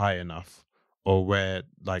is high enough, or where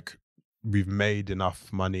like we've made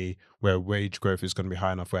enough money, where wage growth is going to be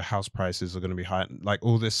high enough, where house prices are going to be high. Like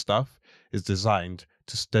all this stuff is designed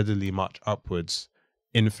to steadily march upwards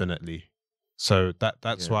infinitely. So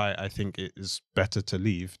that's why I think it is better to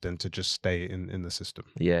leave than to just stay in the system.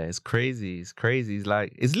 Yeah, it's crazy. It's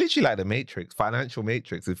literally like the Matrix, financial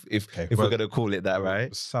Matrix, if we're going to call it that,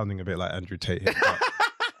 right? Sounding a bit like Andrew Tate here,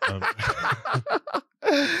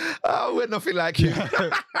 oh, we're nothing like you.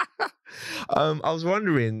 I was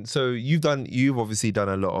wondering, so you've obviously done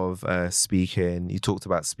a lot of speaking. You talked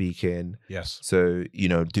about speaking. Yes. So,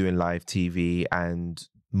 doing live TV, and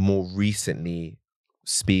more recently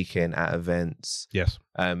speaking at events. Yes.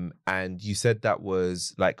 And you said that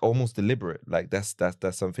was like almost deliberate. Like that's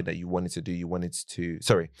something that you wanted to do. You wanted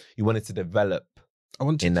to develop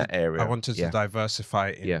that area. I wanted to diversify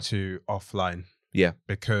into offline. Yeah.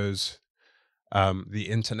 Because the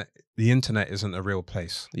internet isn't a real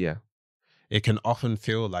place. Yeah. It can often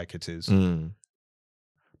feel like it is.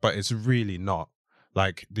 but it's really not.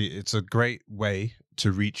 Like it's a great way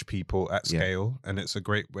to reach people at scale, and it's a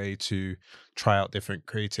great way to try out different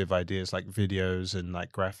creative ideas like videos and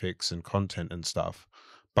like graphics and content and stuff.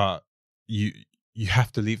 But you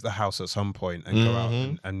have to leave the house at some point and go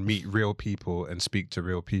out and meet real people and speak to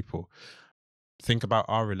real people. Think about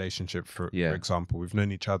our relationship, for example. We've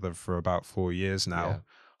known each other for about 4 years now. Yeah.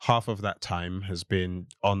 Half of that time has been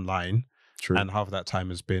online. True. And half of that time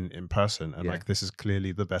has been in person. And like, this is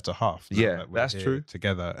clearly the better half. Yeah, that's true.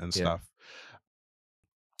 Together and stuff.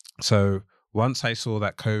 So once I saw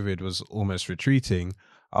that COVID was almost retreating,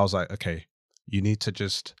 I was like, okay, you need to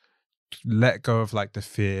just let go of like the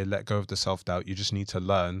fear, let go of the self-doubt. You just need to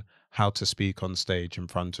learn how to speak on stage in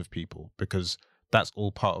front of people, because that's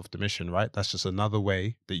all part of the mission, right? That's just another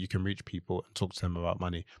way that you can reach people and talk to them about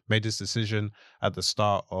money. Made this decision at the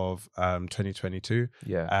start of 2022.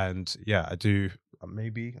 Yeah. And yeah, I do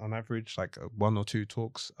maybe on average like 1 or 2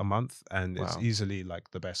 talks a month, and it's easily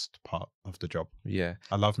like the best part of the job. Yeah.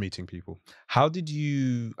 I love meeting people. How did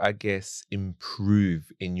you, I guess,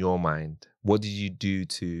 improve in your mind? What did you do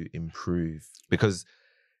to improve? Because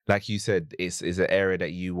like you said, it's an area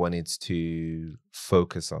that you wanted to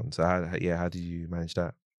focus on. So how did you manage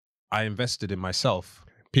that? I invested in myself.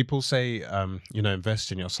 People say,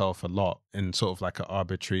 invest in yourself a lot in sort of like an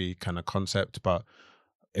arbitrary kind of concept, but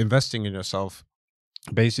investing in yourself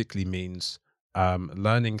basically means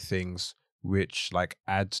learning things which like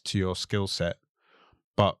add to your skill set.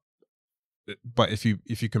 But if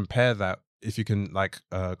you compare that, if you can like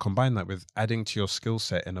combine that with adding to your skill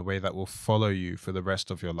set in a way that will follow you for the rest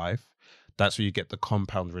of your life, that's where you get the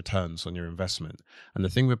compound returns on your investment. And the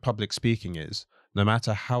thing with public speaking is, no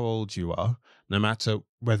matter how old you are, no matter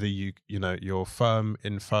whether you're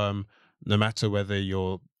infirm, no matter whether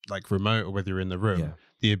you're like remote or whether you're in the room,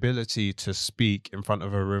 the ability to speak in front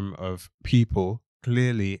of a room of people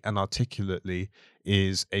clearly and articulately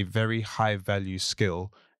is a very high value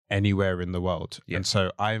skill anywhere in the world. And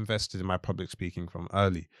so I invested in my public speaking from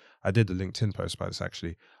early. I did a LinkedIn post about this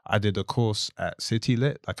actually. I did a course at City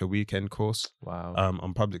Lit, like a weekend course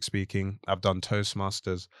on public speaking. I've done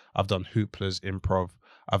Toastmasters. I've done Hoopla's improv.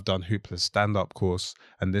 I've done Hoopla's stand-up course.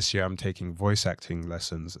 And this year I'm taking voice acting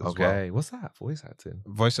lessons as well. Okay, what's that? Voice acting?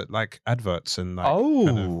 Like adverts and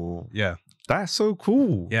like That's so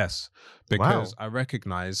cool. Yes, because I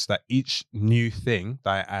recognize that each new thing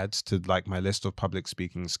that I add to like my list of public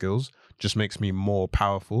speaking skills just makes me more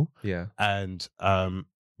powerful. Yeah. And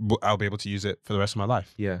I'll be able to use it for the rest of my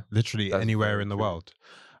life. Yeah. Literally anywhere in the world.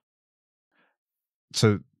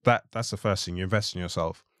 So that's the first thing, you invest in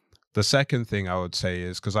yourself. The second thing I would say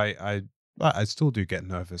is, because I still do get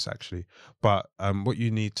nervous actually, but what you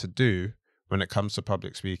need to do when it comes to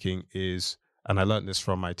public speaking is, and I learned this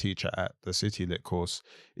from my teacher at the City Lit course,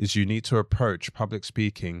 is you need to approach public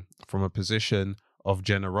speaking from a position of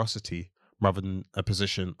generosity rather than a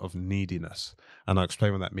position of neediness. And I'll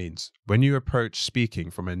explain what that means. When you approach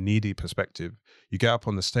speaking from a needy perspective, you get up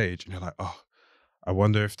on the stage and you're like, oh, I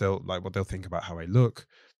wonder if what they'll think about how I look.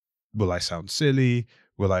 Will I sound silly?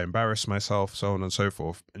 Will I embarrass myself? So on and so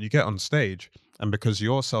forth. And you get on stage, and because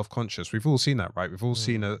you're self-conscious, we've all seen that, right? We've all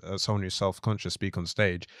seen someone who's self-conscious speak on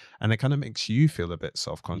stage, and it kind of makes you feel a bit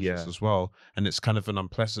self-conscious as well. And it's kind of an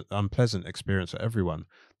unpleasant experience for everyone.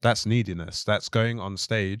 That's neediness. That's going on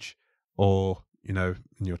stage or, in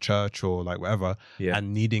your church or like whatever,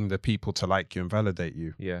 and needing the people to like you and validate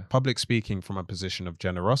you. Yeah. Public speaking from a position of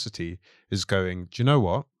generosity is going, do you know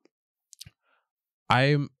what?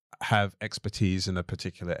 I have expertise in a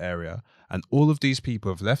particular area, and all of these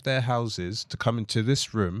people have left their houses to come into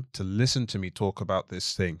this room to listen to me talk about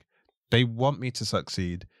this thing. They want me to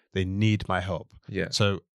succeed. They need my help. Yeah.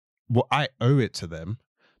 So what I owe it to them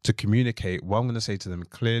to communicate what I'm going to say to them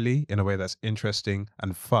clearly in a way that's interesting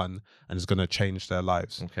and fun and is going to change their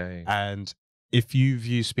lives. Okay. And if you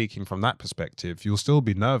view speaking from that perspective, you'll still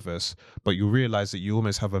be nervous, but you'll realize that you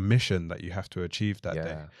almost have a mission that you have to achieve that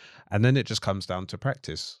day. And then it just comes down to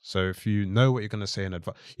practice. So if you know what you're going to say in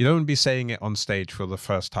advance, you don't want to be saying it on stage for the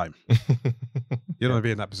first time. You don't want to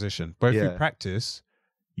be in that position. But if you practice,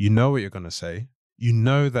 you know what you're going to say. You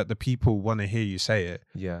know that the people want to hear you say it.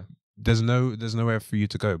 Yeah. There's nowhere for you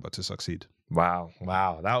to go but to succeed. Wow.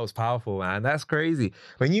 That was powerful, man. That's crazy.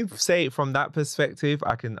 When you say it from that perspective,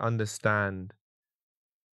 I can understand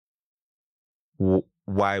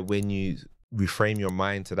why when you reframe your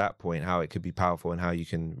mind to that point, how it could be powerful and how you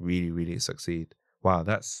can really, really succeed. Wow,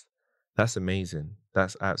 that's amazing.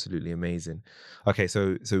 That's absolutely amazing. Okay,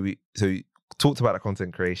 so we talked about the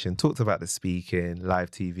content creation, talked about the speaking, live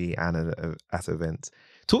TV, and at events.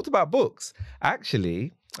 Talked about books.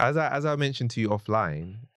 Actually, as I mentioned to you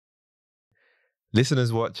offline,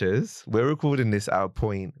 listeners, watchers, we're recording this at a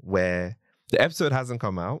point where the episode hasn't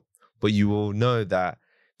come out, but you will know that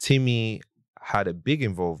Timi had a big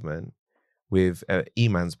involvement with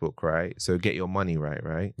E-Man's book, right? So Get Your Money Right,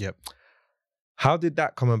 right? Yep. How did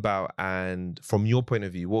that come about? And from your point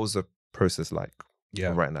of view, what was the process like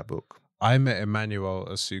of writing that book? I met Emmanuel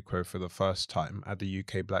Asuquo for the first time at the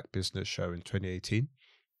UK Black Business Show in 2018.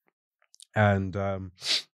 And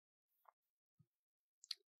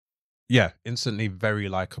instantly very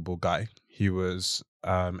likable guy. He was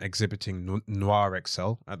exhibiting Noir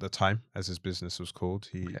Excel at the time, as his business was called.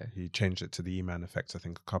 He changed it to the E-Man Effect, I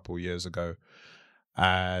think, a couple years ago.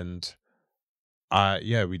 And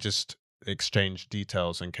we just exchanged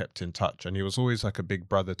details and kept in touch. And he was always like a big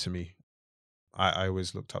brother to me. I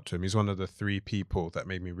always looked up to him. He's one of the 3 people that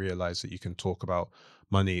made me realize that you can talk about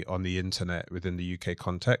money on the internet within the UK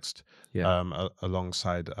context,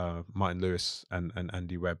 alongside Martin Lewis and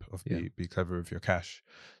Andy Webb of Be Clever With Your Cash.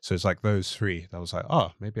 So it's like those 3 that was like,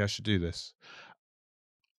 maybe I should do this.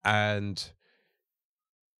 And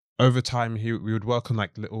over time, we would work on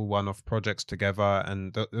like little one-off projects together.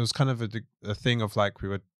 And it was kind of a thing of like, we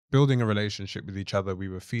were building a relationship with each other. We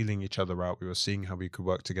were feeling each other out. We were seeing how we could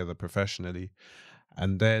work together professionally.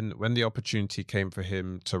 And then when the opportunity came for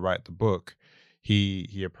him to write the book,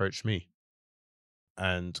 he approached me.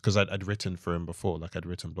 And because I'd written for him before, like I'd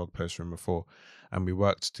written blog posts for him before, and we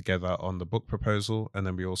worked together on the book proposal. And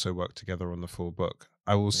then we also worked together on the full book.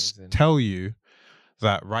 I will tell you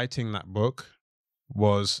that writing that book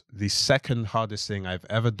was the second hardest thing I've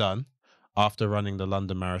ever done. After running the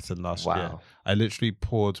London Marathon last year, I literally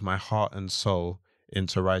poured my heart and soul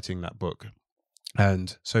into writing that book.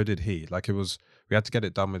 And so did he. Like we had to get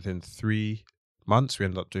it done within 3 months. We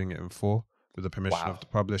ended up doing it in 4 with the permission of the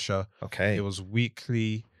publisher. Okay. It was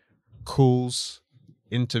weekly calls,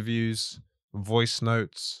 interviews, voice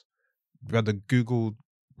notes. We had a Google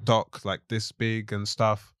Doc like this big and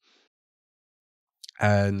stuff.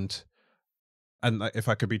 And if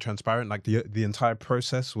I could be transparent, like the entire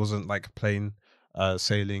process wasn't like plain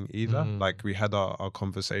sailing either. Like we had our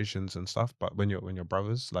conversations and stuff, but when you're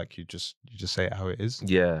brothers, like you just say it how it is.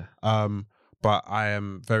 Yeah. But I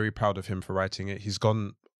am very proud of him for writing it. He's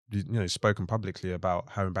spoken publicly about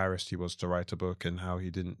how embarrassed he was to write a book and how he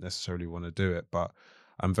didn't necessarily want to do it. But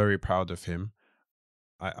I'm very proud of him.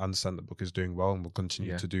 I understand the book is doing well and will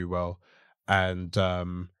continue to do well. And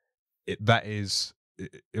it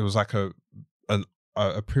was like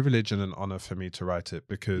a privilege and an honor for me to write it,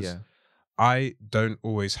 because I don't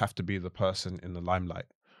always have to be the person in the limelight.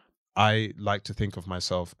 I like to think of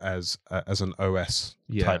myself as an OS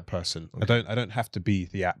type person. Okay. I don't have to be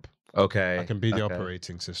the app. Okay. I can be the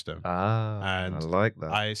operating system. And I like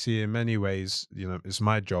that. I see in many ways, it's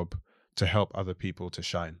my job to help other people to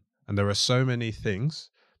shine. And there are so many things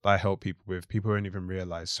that I help people with. People don't even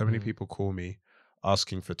realize. So many people call me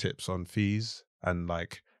asking for tips on fees and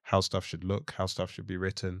like how stuff should look, how stuff should be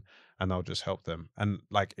written, and I'll just help them. And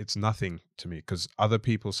like, it's nothing to me, because other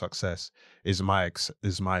people's success is my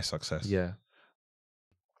success. Yeah.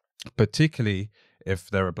 Particularly if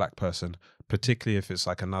they're a black person, particularly if it's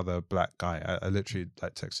like another black guy. I literally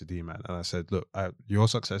like texted D-Man and I said, look, your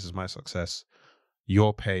success is my success.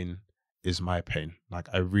 Your pain is my pain. Like,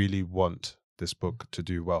 I really want this book to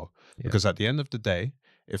do well, because at the end of the day,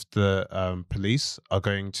 if the police are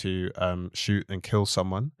going to shoot and kill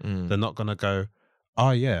someone, they're not going to go,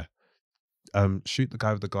 shoot the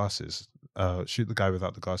guy with the glasses, shoot the guy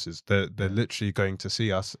without the glasses. They're literally going to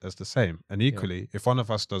see us as the same. And equally, if one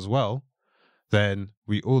of us does well, then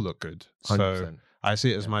we all look good. 100%. So I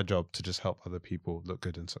see it as my job to just help other people look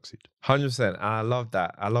good and succeed. 100%. I love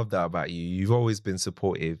that. I love that about you. You've always been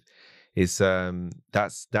supportive. It's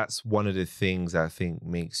that's one of the things that I think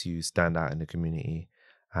makes you stand out in the community.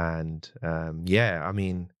 And I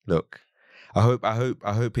mean, look, I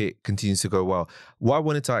hope it continues to go well. What I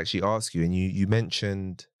wanted to actually ask you, and you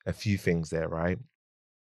mentioned a few things there, right,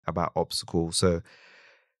 about obstacles. So,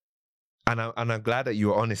 and I'm glad that you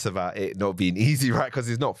were honest about it not being easy, right? Because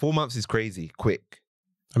it's not. 4 months is crazy quick.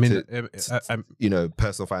 I mean,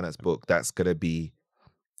 personal finance book that's gonna be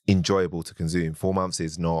enjoyable to consume. 4 months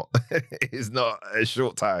is not is not a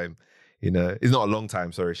short time. It's not a long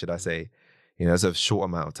time. Sorry, should I say? It's a short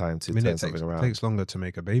amount of time to turn something around. It takes longer to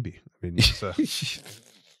make a baby. I mean,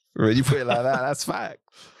 when you put it like that, that's fact.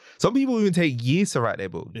 Some people even take years to write their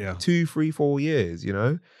book. Yeah. 2, 3, 4 years,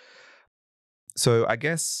 So I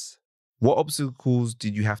guess, what obstacles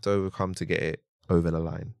did you have to overcome to get it over the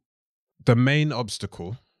line? The main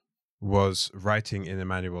obstacle was writing in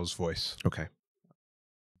Emmanuel's voice. Okay.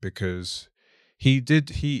 Because he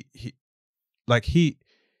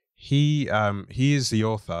He is the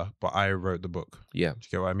author, but I wrote the book. Yeah. Do you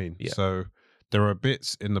get what I mean? Yeah. So there are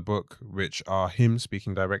bits in the book which are him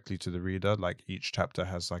speaking directly to the reader, like each chapter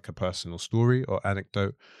has like a personal story or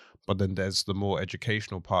anecdote. But then there's the more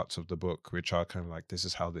educational parts of the book, which are kind of like, this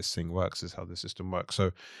is how this thing works, this is how the system works.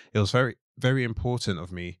 So it was very, very important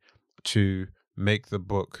of me to make the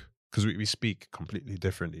book, because we speak completely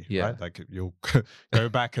differently, right? Like you'll go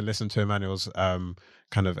back and listen to Emmanuel's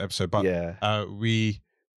kind of episode. But we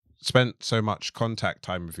spent so much contact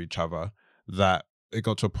time with each other that it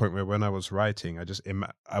got to a point where when I was writing,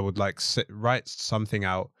 I would like write something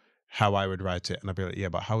out how I would write it, and I'd be like, yeah,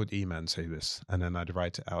 but how would E-Man say this? And then I'd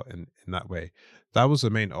write it out in that way. That was the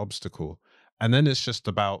main obstacle. And then it's just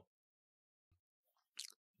about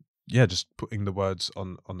just putting the words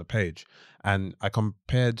on the page. And I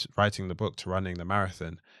compared writing the book to running the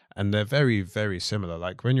marathon, and they're very, very similar.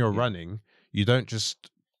 Like when you're running, you don't just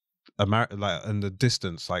like in the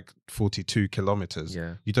distance, like 42 kilometers,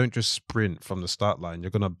 you don't just sprint from the start line.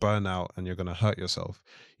 You're going to burn out and you're going to hurt yourself.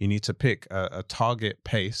 You need to pick a target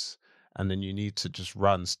pace, and then you need to just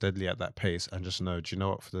run steadily at that pace and just know, do you know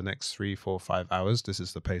what, for the next 3, 4, 5 hours, this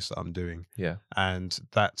is the pace that I'm doing. And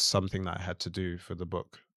that's something that I had to do for the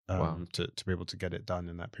book, to be able to get it done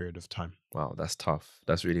in that period of time. Wow, that's tough.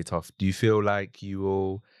 That's really tough. Do you feel like you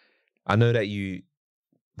will, I know that you're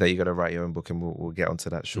going to write your own book, and we'll get onto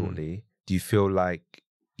that shortly. Do you feel like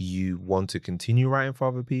you want to continue writing for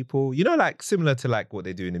other people? You know, like similar to like what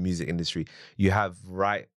they do in the music industry. You have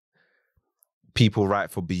people write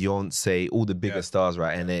for Beyonce, all the bigger stars,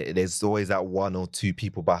 right? And there's always that 1 or 2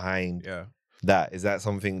 people behind that. Is that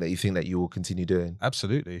something that you think that you will continue doing?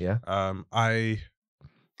 Absolutely. Yeah.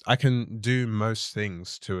 I can do most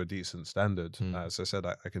things to a decent standard. As I said,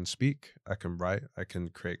 I can speak, I can write, I can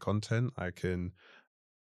create content, I can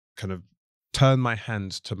kind of turn my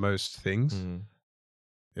hand to most things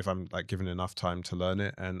if I'm like given enough time to learn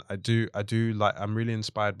it. And I do like, I'm really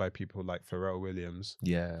inspired by people like Pharrell Williams,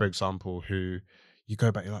 for example, who you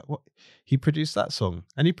go back, you're like, what? He produced that song,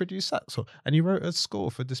 and he produced that song, and he wrote a score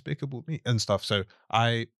for Despicable Me and stuff. So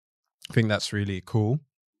I think that's really cool.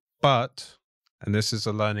 But, and this is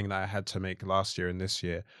a learning that I had to make last year and this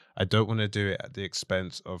year, I don't want to do it at the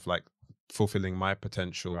expense of like fulfilling my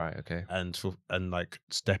potential, and like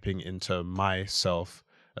stepping into myself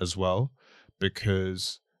as well,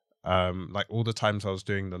 because like all the times I was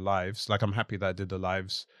doing the lives, like I'm happy that I did the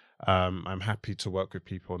lives, I'm happy to work with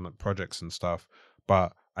people on the projects and stuff,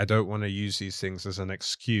 but I don't want to use these things as an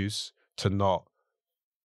excuse to not,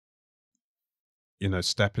 you know,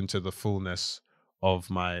 step into the fullness of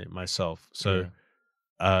myself. So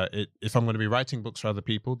if I'm going to be writing books for other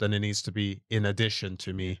people, then it needs to be in addition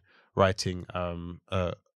to me writing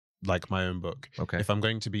like my own book. If I'm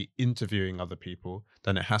going to be interviewing other people,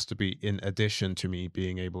 then it has to be in addition to me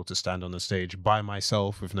being able to stand on the stage by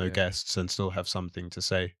myself with no guests and still have something to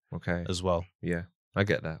say as well. Yeah, I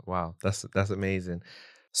get that. Wow, that's amazing.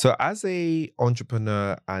 So as a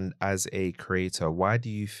entrepreneur and as a creator, why do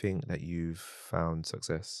you think that you've found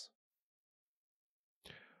success?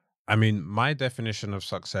 I mean, my definition of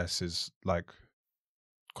success is like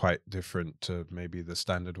quite different to maybe the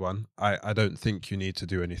standard one. I don't think you need to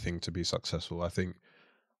do anything to be successful. I think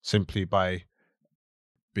simply by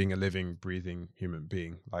being a living, breathing human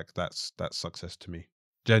being, like that's success to me,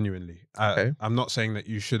 genuinely. I'm not saying that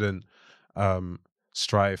you shouldn't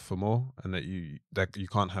strive for more, and that you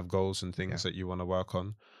can't have goals and things that you want to work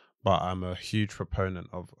on, but I'm a huge proponent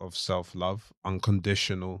of self-love,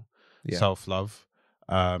 unconditional self-love,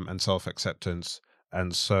 and self-acceptance.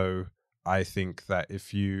 And so I think that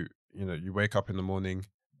if you wake up in the morning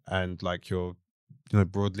and like you're,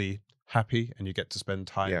 broadly happy, and you get to spend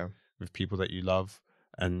time with people that you love,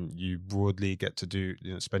 and you broadly get to do,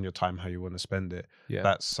 spend your time how you want to spend it,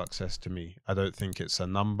 that's success to me. I don't think it's a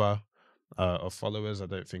number of followers. I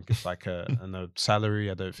don't think it's like a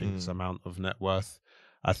salary. I don't think it's amount of net worth.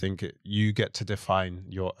 I think you get to define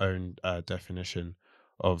your own definition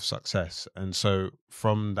of success. And so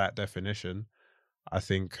from that definition, I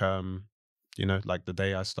think, like the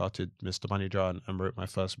day I started Mr MoneyJar and wrote my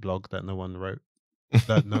first blog that no one wrote,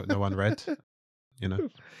 that no one read,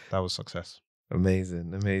 that was success.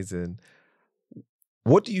 Amazing.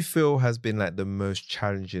 What do you feel has been like the most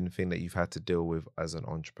challenging thing that you've had to deal with as an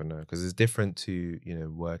entrepreneur? Because it's different to,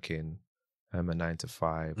 working a 9 to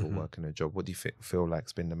 5 or working a job. What do you feel like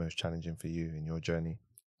has been the most challenging for you in your journey?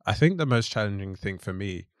 I think the most challenging thing for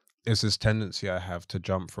me is this tendency I have to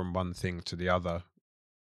jump from one thing to the other.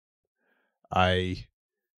 I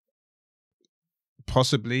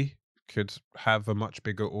possibly could have a much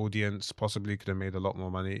bigger audience, possibly could have made a lot more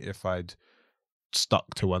money if I'd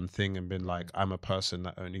stuck to one thing and been like, I'm a person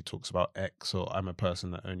that only talks about X, or I'm a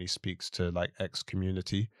person that only speaks to like X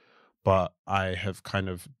community. But I have kind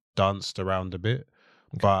of danced around a bit.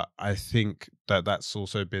 Okay. But I think that that's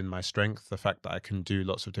also been my strength, the fact that I can do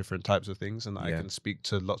lots of different types of things and that I can speak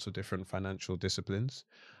to lots of different financial disciplines.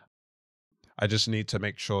 I just need to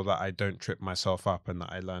make sure that I don't trip myself up and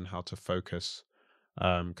that I learn how to focus,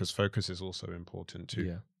 because focus is also important too.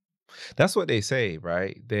 Yeah. That's what they say,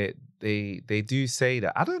 right? They do say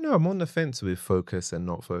that. I don't know. I'm on the fence with focus and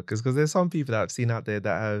not focus, because there's some people that I've seen out there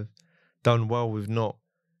that have done well with not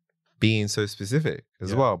being so specific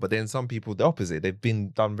as well. But then some people, the opposite.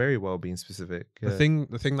 They've done very well being specific. Yeah. The thing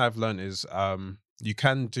that I've learned is you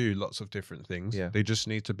can do lots of different things. Yeah. They just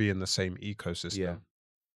need to be in the same ecosystem. Yeah.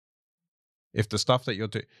 If the stuff that you're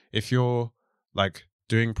doing, if you're like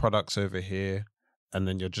doing products over here, and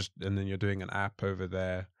then you're doing an app over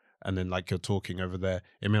there, and then like you're talking over there,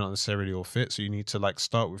 it may not necessarily all fit. So you need to like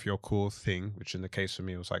start with your core thing, which in the case for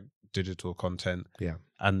me was like digital content. Yeah.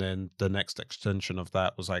 And then the next extension of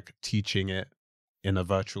that was like teaching it in a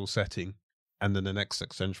virtual setting. And then the next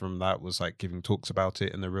extension from that was like giving talks about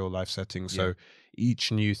it in a real life setting. So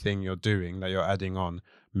each new thing you're doing that you're adding on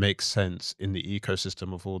makes sense in the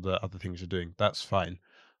ecosystem of all the other things you're doing. That's fine.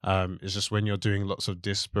 It's just when you're doing lots of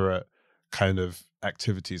disparate kind of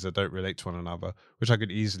activities that don't relate to one another, which I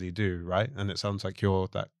could easily do, right? And it sounds like you're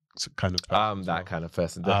that kind of person. I'm that kind of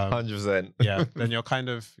person, 100%. Yeah, then you're kind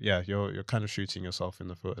of you're kind of shooting yourself in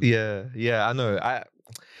the foot. Yeah, I know.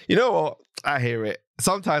 You know what? I hear it.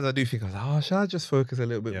 Sometimes I do think, should I just focus a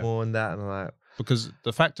little bit more on that? And I'm like, because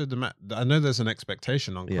the fact of the matter, I know there's an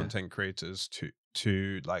expectation on content creators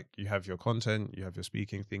to like, you have your content, you have your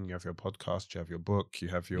speaking thing, you have your podcast, you have your book, you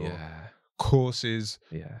have your courses.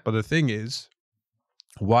 Yeah. But the thing is,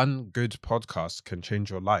 one good podcast can change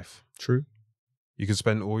your life. True. You can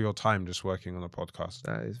spend all your time just working on a podcast.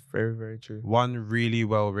 That is very, very true. One really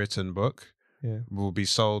well-written book will be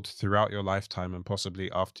sold throughout your lifetime and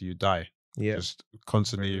possibly after you die. Yeah. Just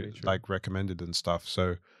constantly like recommended and stuff.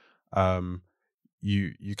 So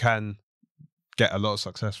you can get a lot of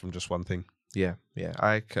success from just one thing. Yeah,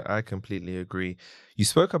 I completely agree. You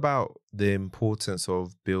spoke about the importance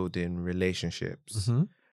of building relationships. Mm-hmm.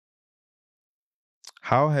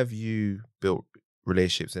 How have you built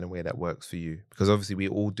relationships in a way that works for you? Because obviously we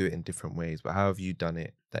all do it in different ways, but how have you done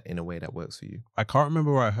it that in a way that works for you? I can't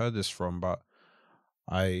remember where I heard this from, but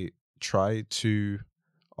I try to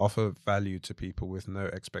offer value to people with no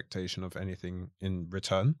expectation of anything in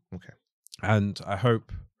return. Okay. And I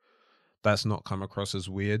hope that's not come across as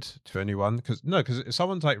weird to anyone. Because if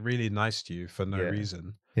someone's like really nice to you for no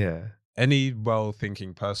reason, any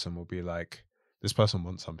well-thinking person will be like, this person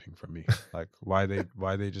wants something from me. Like, why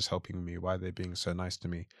are they just helping me? Why are they being so nice to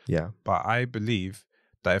me? Yeah. But I believe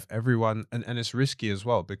that if everyone, and it's risky as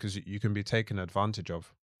well, because you can be taken advantage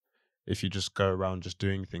of if you just go around just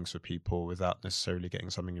doing things for people without necessarily getting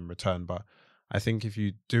something in return. But I think if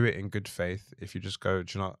you do it in good faith, if you just go,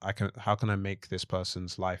 do you know, how can I make this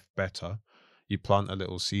person's life better? You plant a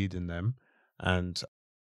little seed in them, and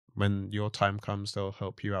when your time comes, they'll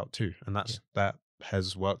help you out too. And that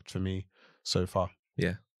has worked for me so far.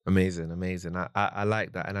 Yeah. Amazing. I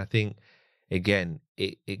like that. And I think, again,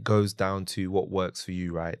 it goes down to what works for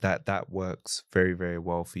you, right? That works very, very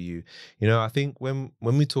well for you. You know, I think when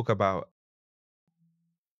we talk about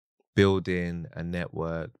building a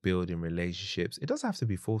network, building relationships, it doesn't have to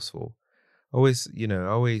be forceful. I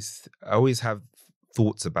always have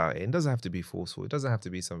thoughts about it. It doesn't have to be forceful. It doesn't have to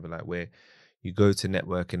be something like where you go to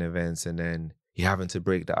networking events and then you're having to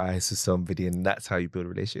break the ice with somebody and that's how you build a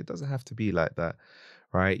relationship. It doesn't have to be like that,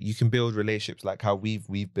 right? You can build relationships like how we've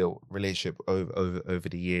built relationship over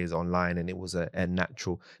the years online, and it was a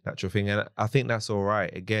natural thing. And I think that's all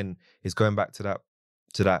right. Again, it's going back to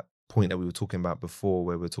that point that we were talking about before,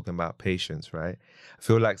 where we're talking about patience, right? I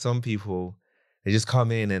feel like some people, they just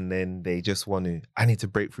come in and then they just want to, I need to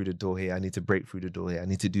break through the door here. I need to break through the door here. I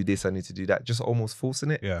need to do this. I need to do that. Just almost forcing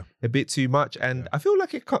it a bit too much. And I feel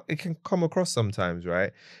like it can come across sometimes,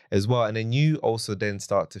 right? As well. And then you also then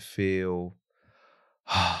start to feel,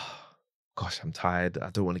 gosh, I'm tired.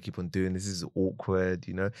 I don't want to keep on doing this. This is awkward,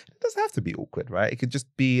 you know? It doesn't have to be awkward, right? It could just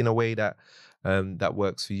be in a way that that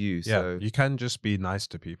works for you. Yeah, so you can just be nice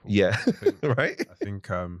to people. Yeah, right? I think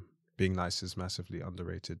being nice is massively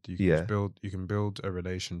underrated. You can build a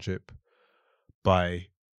relationship by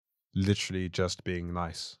literally just being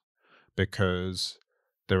nice, because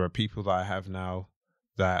there are people that I have now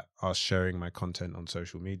that are sharing my content on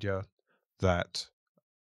social media, that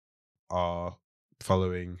are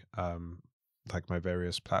following like my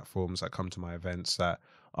various platforms, that come to my events, that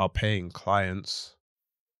are paying clients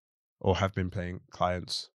or have been paying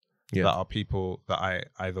clients that are people that I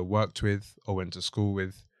either worked with or went to school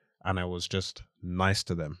with, and I was just nice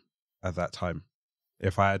to them at that time.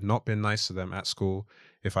 If I had not been nice to them at school,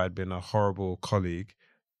 if I had been a horrible colleague,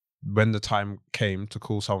 when the time came to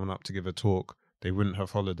call someone up to give a talk, they wouldn't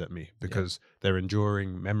have hollered at me, because their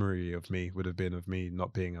enduring memory of me would have been of me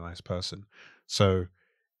not being a nice person. So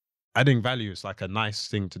adding value is like a nice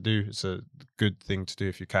thing to do. It's a good thing to do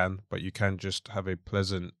if you can, but you can just have a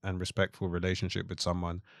pleasant and respectful relationship with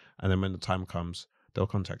someone. And then when the time comes, they'll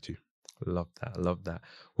contact you. Love that. Love that.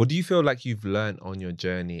 What do you feel like you've learned on your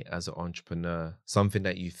journey as an entrepreneur? Something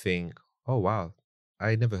that you think, oh, wow,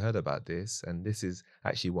 I never heard about this. And this is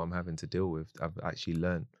actually what I'm having to deal with. I've actually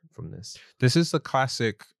learned from this. This is the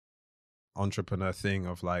classic entrepreneur thing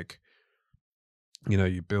of like, you know,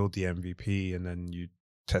 you build the MVP and then you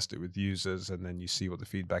test it with users and then you see what the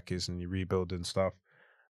feedback is and you rebuild and stuff.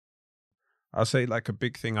 I'll say like a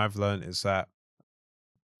big thing I've learned is that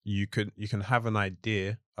you can have an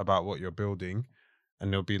idea about what you're building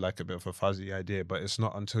and there'll be like a bit of a fuzzy idea, but it's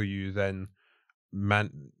not until you then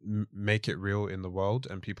make it real in the world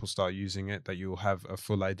and people start using it that you'll have a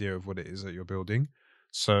full idea of what it is that you're building.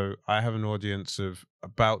 So I have an audience of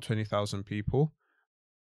about 20,000 people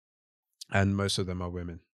and most of them are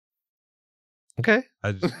women. Okay.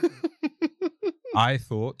 I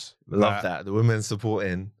thought love that the women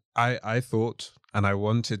supporting. I thought, and I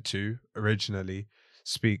wanted to originally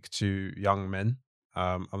speak to young men.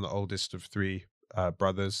 I'm the oldest of three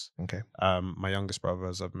brothers. Okay. My youngest brother,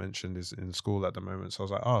 as I've mentioned, is in school at the moment. So I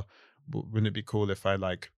was like, oh, wouldn't it be cool if I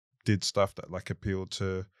like did stuff that like appealed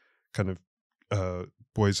to kind of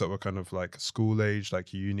boys that were kind of like school age,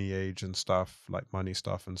 like uni age and stuff, like money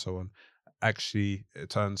stuff and so on. Actually, it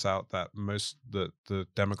turns out that the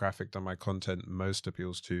demographic that my content most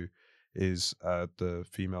appeals to is the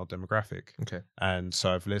female demographic. Okay. And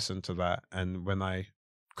so I've listened to that. And when I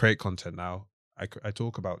create content now, I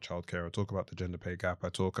talk about childcare, I talk about the gender pay gap, I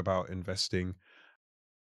talk about investing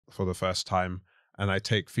for the first time, and I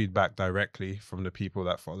take feedback directly from the people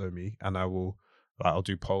that follow me, and I'll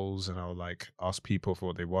do polls and I'll like ask people for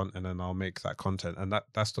what they want, and then I'll make that content. And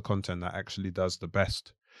that's the content that actually does the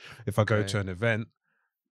best. If I go to an event,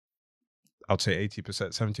 I'd say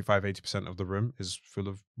 80%, 75, 80% of the room is full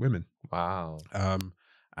of women. Wow.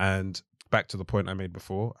 And back to the point I made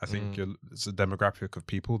before, I think it's a demographic of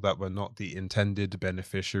people that were not the intended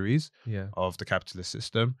beneficiaries of the capitalist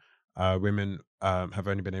system. Women have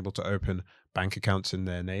only been able to open bank accounts in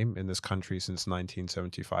their name in this country since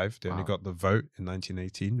 1975. They only got the vote in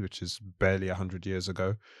 1918, which is barely 100 years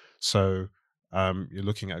ago. So you're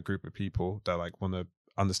looking at a group of people that like want to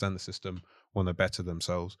understand the system, want to better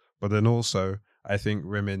themselves. But then also, I think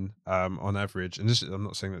women, on average, and I'm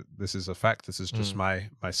not saying that this is a fact, this is just my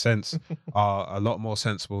sense, are a lot more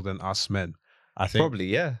sensible than us men. I think probably,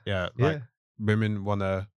 yeah. Like women want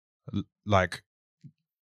to like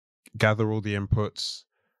gather all the inputs,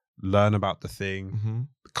 learn about the thing,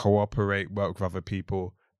 cooperate, work with other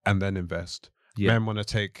people, and then invest. Men want to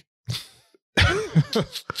take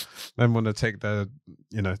men want to take their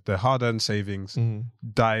hard-earned savings,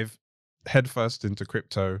 dive headfirst into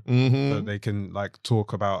crypto, so they can like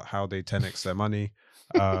talk about how they 10x their money.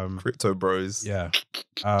 Crypto bros.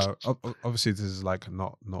 Obviously this is like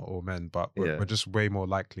not all men, but we're just way more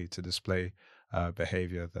likely to display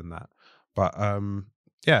behavior than that. But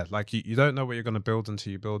like you don't know what you're going to build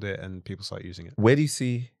until you build it and people start using it. Where do you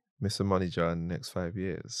see Mr MoneyJar in the next 5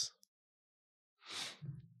 years?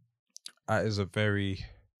 That is a very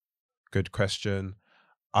good question.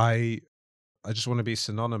 I just want to be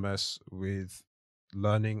synonymous with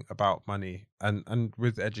learning about money and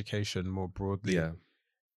with education more broadly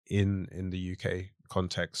in the UK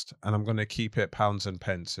context. And I'm going to keep it pounds and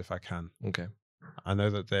pence if I can. Okay. I know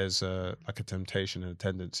that there's a temptation and a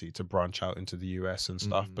tendency to branch out into the US and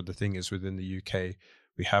stuff. But the thing is, within the UK,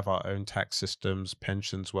 we have our own tax systems.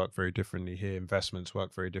 Pensions work very differently here. Investments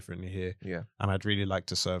work very differently here. Yeah. And I'd really like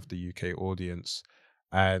to serve the UK audience.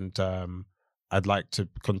 And I'd like to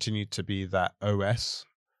continue to be that OS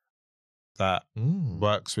that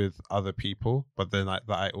works with other people, but then that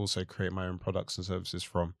I also create my own products and services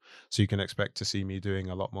from. So you can expect to see me doing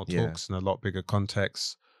a lot more talks and a lot bigger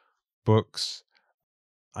contexts, books.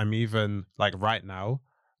 I'm even like right now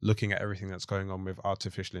looking at everything that's going on with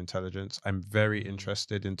artificial intelligence. I'm very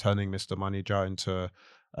interested in turning Mr MoneyJar into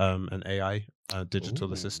an AI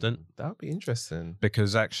digital assistant. That would be interesting.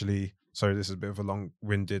 Because actually, sorry, this is a bit of a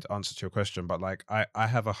long-winded answer to your question, but like I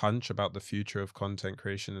have a hunch about the future of content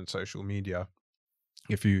creation and social media.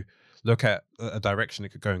 If you look at a direction it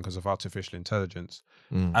could go in because of artificial intelligence,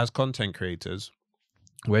 as content creators,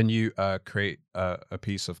 when you create a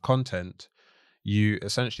piece of content, you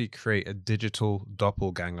essentially create a digital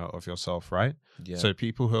doppelganger of yourself, right? Yeah. So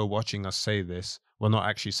people who are watching us say this, we're not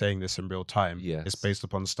actually saying this in real time. Yes. It's based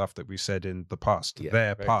upon stuff that we said in the past, Yeah,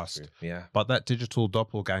 their past. True. Yeah. But that digital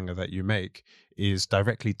doppelganger that you make is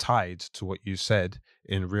directly tied to what you said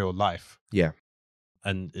in real life. Yeah.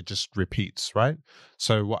 And it just repeats, right?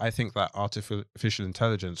 So what I think that artificial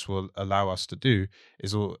intelligence will allow us to do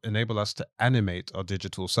is it will enable us to animate our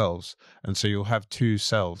digital selves. And so you'll have two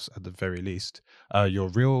selves at the very least. Your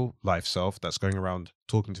real life self that's going around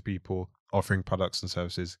talking to people, offering products and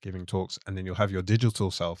services, giving talks. And then you'll have your digital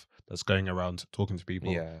self that's going around talking to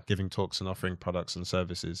people, giving talks and offering products and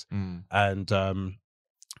services. And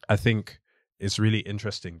I think it's really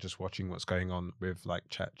interesting just watching what's going on with like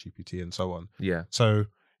Chat GPT and so on. Yeah. So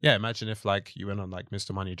yeah, imagine if like you went on like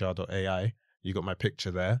Mr MoneyJar.ai, you got my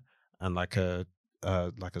picture there and like a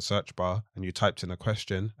search bar, and you typed in a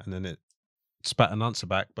question and then it spat an answer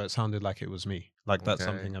back, but it sounded like it was me. Like that's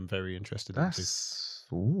something I'm very interested in.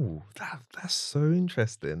 Ooh, that's so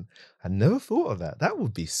interesting. I never thought of that. That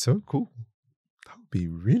would be so cool. That would be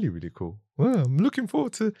really, really cool. Well, I'm looking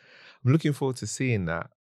forward to seeing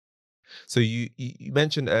that. So you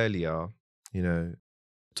mentioned earlier, you know,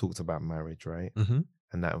 talked about marriage, right? Mm-hmm.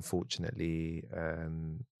 And that unfortunately,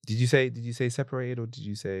 did you say separated, or did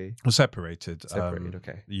you say separated? Separated.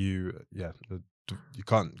 Okay. You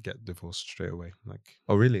can't get divorced straight away. Like,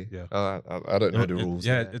 oh really? Yeah. I don't know the rules.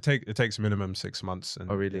 It takes minimum 6 months.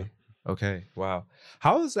 And, oh really? Yeah. Okay. Wow.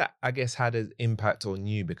 How has that, I guess, had an impact on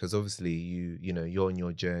you? Because obviously you know you're on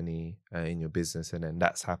your journey in your business, and then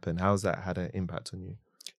that's happened. How's that had an impact on you?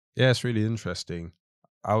 Yeah, it's really interesting.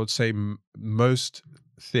 I would say most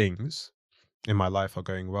things in my life are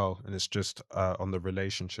going well, and it's just on the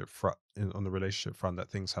relationship front that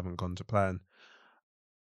things haven't gone to plan.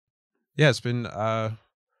 Yeah, it's been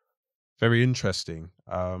very interesting.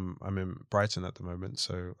 I'm in Brighton at the moment,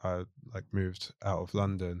 so I moved out of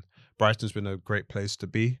London. Brighton's been a great place to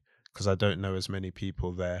be because I don't know as many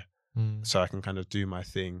people there. So I can kind of do my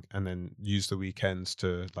thing and then use the weekends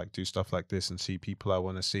to like do stuff like this and see people I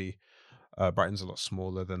want to see. Brighton's a lot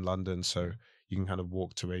smaller than London, so you can kind of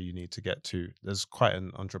walk to where you need to get to. There's quite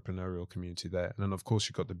an entrepreneurial community there. And then of course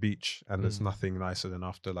you've got the beach, and there's nothing nicer than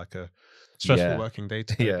after like a stressful working day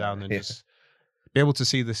to go down and just be able to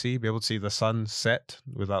see the sea, be able to see the sun set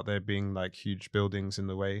without there being like huge buildings in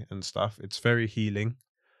the way and stuff. It's very healing,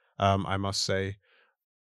 I must say.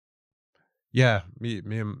 Yeah, me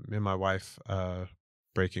and my wife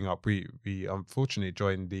breaking up. We unfortunately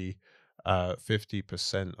joined the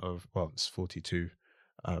 50% of, well, it's 42%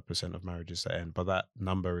 of marriages that end, but that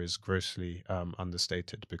number is grossly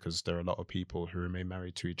understated because there are a lot of people who remain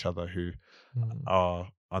married to each other who are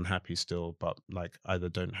unhappy still, but like either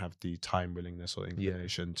don't have the time, willingness, or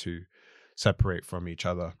inclination to separate from each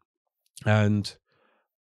other. And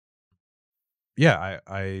yeah,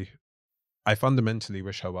 I fundamentally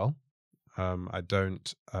wish her well. I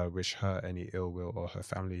don't wish her any ill will or her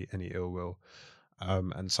family any ill will.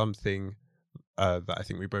 And something that I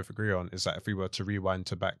think we both agree on is that if we were to rewind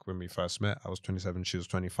to back when we first met, I was 27, she was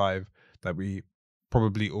 25, that we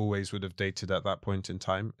probably always would have dated at that point in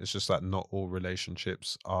time. It's just that not all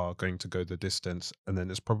relationships are going to go the distance, and then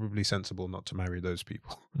it's probably sensible not to marry those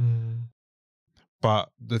people. But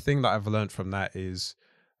the thing that I've learned from that is,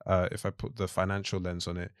 if I put the financial lens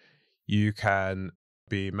on it, you can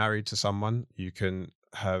be married to someone, you can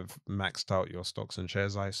have maxed out your stocks and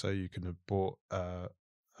shares ISA, you can have bought a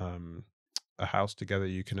house together,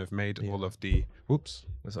 you can have made all of the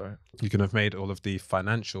that's all right. You can have made all of the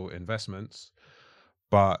financial investments,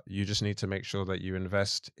 but you just need to make sure that you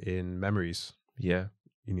invest in memories. Yeah.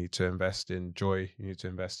 You need to invest in joy, you need to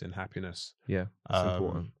invest in happiness. Yeah, that's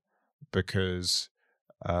important. Because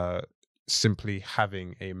simply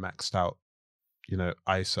having a maxed out,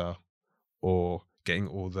 ISA or getting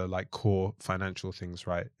all the like core financial things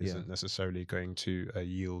right isn't necessarily going to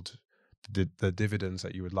yield the dividends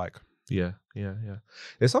that you would like. Yeah.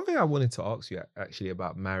 There's something I wanted to ask you actually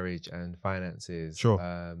about marriage and finances. Sure.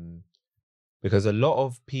 Because a lot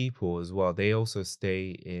of people as well, they also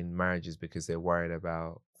stay in marriages because they're worried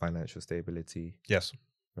about financial stability. Yes.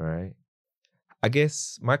 Right. I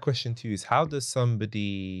guess my question to you is, how does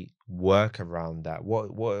somebody work around that? What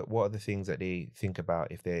are the things that they think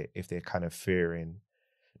about if they're kind of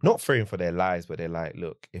not fearing for their lives, but they're like,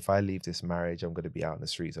 look, if I leave this marriage, I'm going to be out in the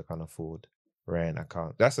streets. I can't afford rent. I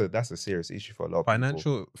can't. That's a serious issue for a lot of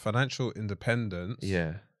people. Financial independence.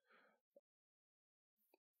 Yeah.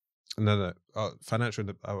 No. Financial.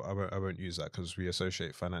 I won't use that because we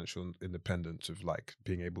associate financial independence with like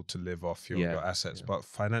being able to live off your assets. But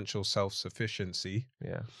financial self-sufficiency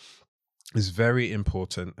is very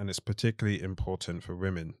important, and it's particularly important for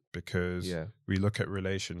women because we look at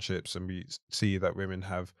relationships and we see that women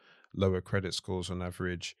have lower credit scores on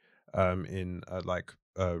average in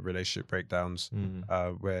relationship breakdowns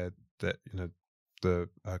where the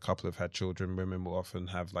couple have had children. Women will often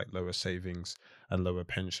have like lower savings and lower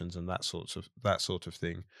pensions and that sort of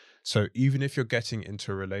thing. So even if you're getting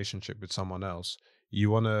into a relationship with someone else, you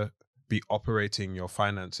want to be operating your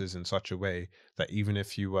finances in such a way that even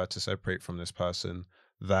if you were to separate from this person,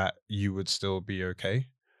 that you would still be okay.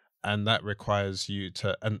 And that requires you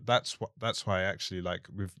to, and that's why actually, like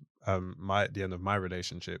with at the end of my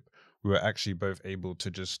relationship, we were actually both able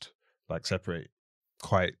to just like separate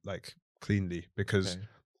quite like cleanly because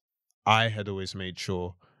I had always made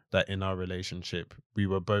sure that in our relationship we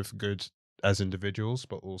were both good as individuals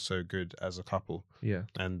but also good as a couple.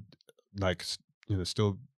 And like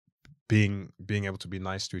still being able to be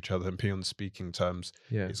nice to each other and being on speaking terms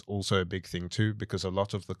is also a big thing too, because a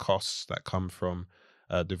lot of the costs that come from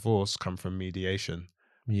divorce come from mediation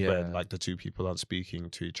where like the two people aren't speaking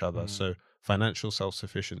to each other. So financial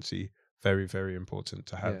self-sufficiency, very, very important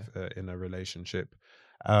to have in a relationship.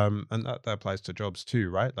 And that applies to jobs too,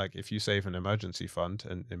 right? Like if you save an emergency fund,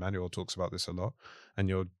 and Emmanuel talks about this a lot, and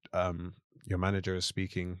your manager is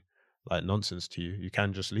speaking like nonsense to you, you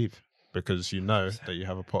can just leave because you know that you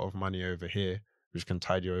have a pot of money over here which can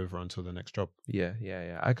tide you over until the next job.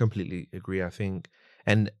 I completely agree. I think,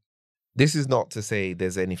 and this is not to say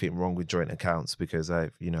there's anything wrong with joint accounts, because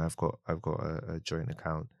I've got a joint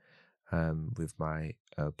account with my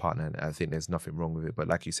partner, and I think there's nothing wrong with it. But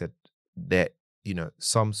like you said, that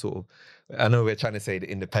some sort of, I know we're trying to say the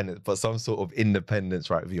independence, but some sort of independence,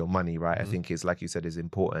 right, with your money, right? I think is, like you said, is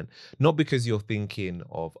important. Not because you're thinking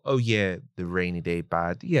of, oh yeah, the rainy day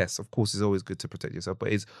bad. Yes, of course, it's always good to protect yourself,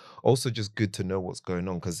 but it's also just good to know what's going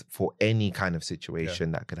on, because for any kind of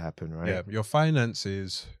situation that could happen, right? Yeah, your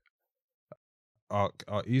finances are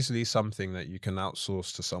easily something that you can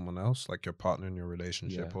outsource to someone else, like your partner in your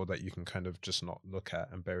relationship, or that you can kind of just not look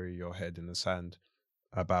at and bury your head in the sand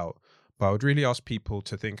about. But I would really ask people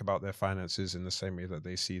to think about their finances in the same way that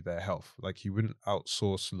they see their health. Like you wouldn't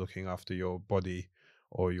outsource looking after your body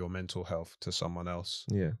or your mental health to someone else.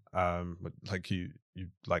 But like you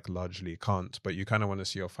like largely can't, but you kind of want to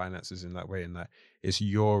see your finances in that way, in that it's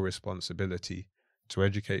your responsibility to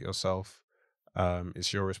educate yourself.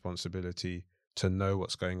 It's your responsibility to know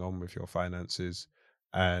what's going on with your finances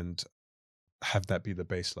and have that be the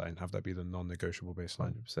baseline, have that be the non-negotiable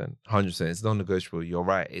baseline. 100%. It's non-negotiable. You're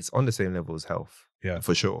right. It's on the same level as health.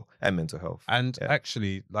 For sure. And mental health. And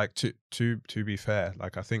actually, like to be fair,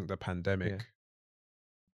 like I think the pandemic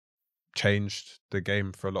changed the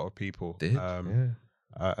game for a lot of people.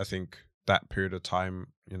 I think that period of time,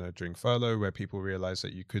 during furlough, where people realized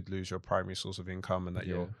that you could lose your primary source of income and that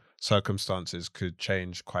your circumstances could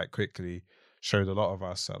change quite quickly, showed a lot of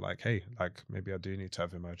us that like, hey, like maybe I do need to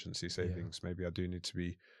have emergency savings. Maybe I do need to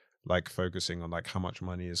be like focusing on like how much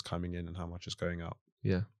money is coming in and how much is going out.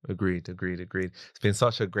 Yeah, agreed. It's been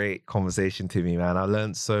such a great conversation, Timi, man. I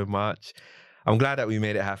learned so much. I'm glad that we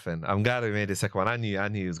made it happen. I'm glad we made the second one. I knew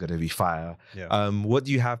it was going to be fire. What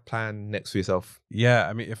do you have planned next for yourself? Yeah,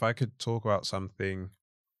 I mean, if I could talk about something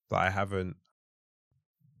that I haven't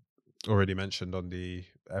already mentioned on the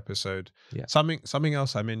episode, something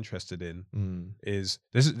else I'm interested in is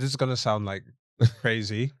this is going to sound like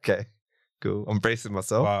crazy. Okay, cool. I'm bracing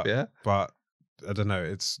myself. But I don't know.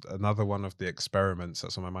 It's another one of the experiments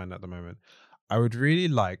that's on my mind at the moment. I would really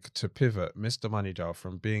like to pivot Mr MoneyJar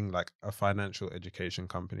from being like a financial education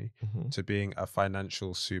company to being a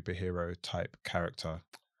financial superhero type character.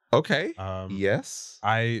 Okay. Yes.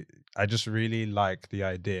 I just really like the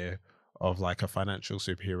idea of like a financial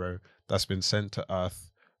superhero that's been sent to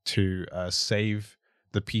Earth to save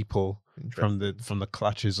the people from the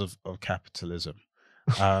clutches of capitalism.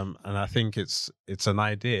 And I think it's an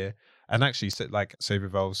idea. And actually, like Save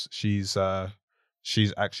Evolves, she's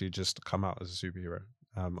actually just come out as a superhero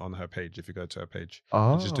on her page. If you go to her page,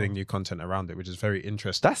 she's doing new content around it, which is very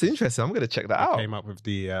interesting. That's interesting. I'm going to check that out. Came up with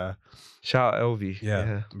the shout out LV.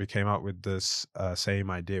 Yeah, we came up with this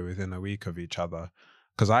same idea within a week of each other,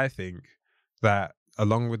 because I think that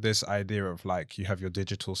along with this idea of like you have your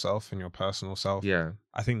digital self and your personal self,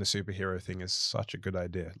 I think the superhero thing is such a good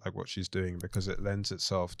idea, like what she's doing, because it lends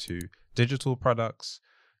itself to digital products,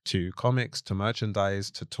 to comics, to merchandise,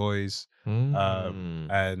 to toys,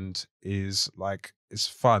 and is like, it's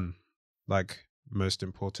fun, like most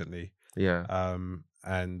importantly.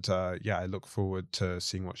 And yeah, I look forward to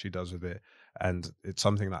seeing what she does with it. And it's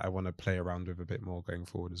something that I want to play around with a bit more going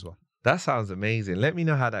forward as well. That sounds amazing. Let me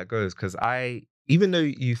know how that goes, because even though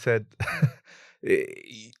you said,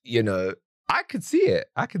 you know, I could see it.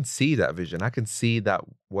 I can see that vision. I can see that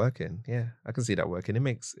working. Yeah, I can see that working. It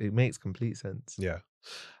makes complete sense. Yeah.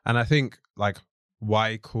 And I think, like,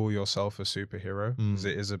 why call yourself a superhero? Because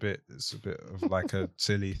it's a bit of like a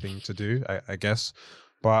silly thing to do, I guess.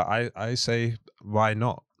 But I say, why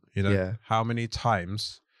not? You know, how many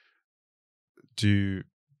times do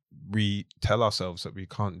we tell ourselves that we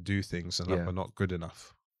can't do things and that we're not good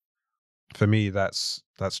enough? For me, that's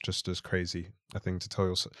just as crazy a thing to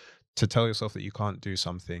tell yourself that you can't do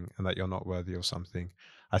something and that you're not worthy of something.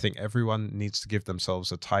 I think everyone needs to give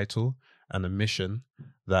themselves a title and a mission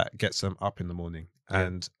that gets them up in the morning.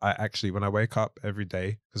 And I actually, when I wake up every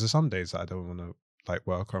day, because there's some days that I don't want to like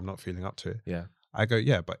work or I'm not feeling up to it. I go,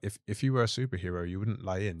 but if you were a superhero, you wouldn't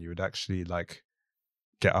lie in. You would actually like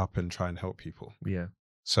get up and try and help people.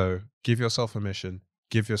 So give yourself a mission,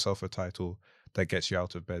 give yourself a title that gets you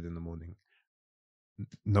out of bed in the morning.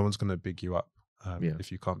 No one's going to big you up if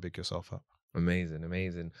you can't big yourself up. Amazing,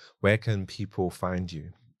 amazing. Where can people find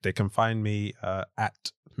you? They can find me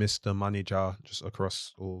at Mr MoneyJar, just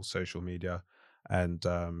across all social media. And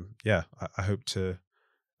I hope to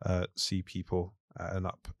see people at an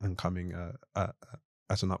upcoming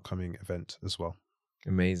event as well.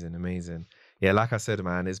 Amazing, amazing. Yeah, like I said,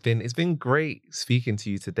 man, it's been great speaking to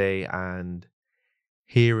you today and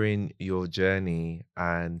hearing your journey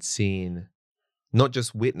and seeing, not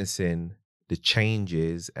just witnessing the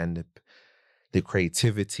changes and the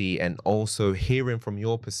creativity, and also hearing from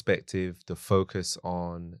your perspective the focus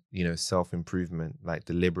on, you know, self-improvement, like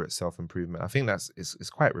deliberate self-improvement. I think it's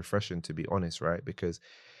quite refreshing, to be honest, right? Because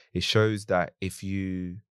it shows that if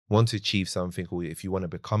you want to achieve something, or if you want to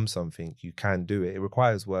become something, you can do it. It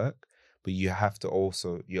requires work, but you have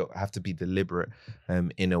to be deliberate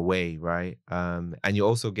in a way, right? And you're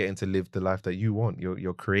also getting to live the life that you want.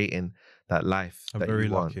 You're creating that life that you want. I'm very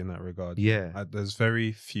lucky in that regard. Yeah. There's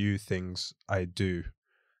very few things I do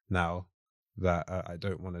now that I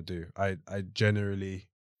don't want to do. I generally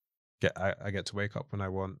I get to wake up when I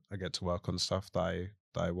want. I get to work on stuff that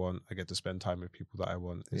I want. I get to spend time with people that I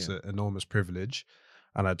want. It's an enormous privilege,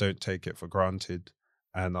 and I don't take it for granted.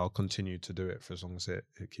 And I'll continue to do it for as long as it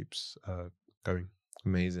keeps going.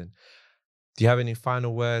 Amazing. Do you have any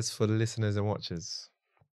final words for the listeners and watchers?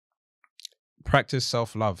 Practice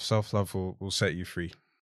self-love. Self-love will set you free.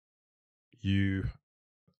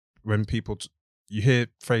 When people you hear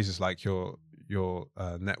phrases like your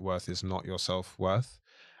net worth is not your self-worth,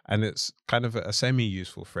 and it's kind of a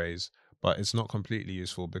semi-useful phrase, but it's not completely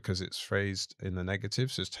useful because it's phrased in the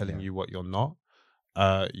negative. So it's telling you what you're not.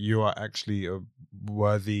 You are actually a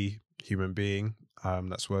worthy human being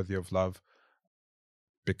that's worthy of love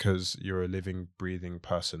because you're a living, breathing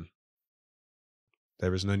person.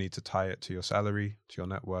 There is no need to tie it to your salary, to your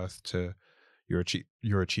net worth, to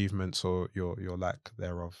your achievements or your lack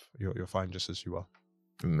thereof. You're fine just as you are.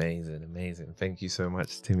 Amazing, amazing. Thank you so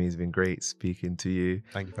much, Timi. It's been great speaking to you.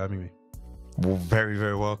 Thank you for having me. Well, very,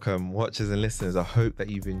 very welcome, watchers and listeners. I hope that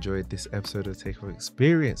you've enjoyed this episode of Takeover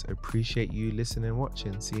Experience. I appreciate you listening and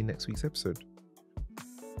watching. See you next week's episode.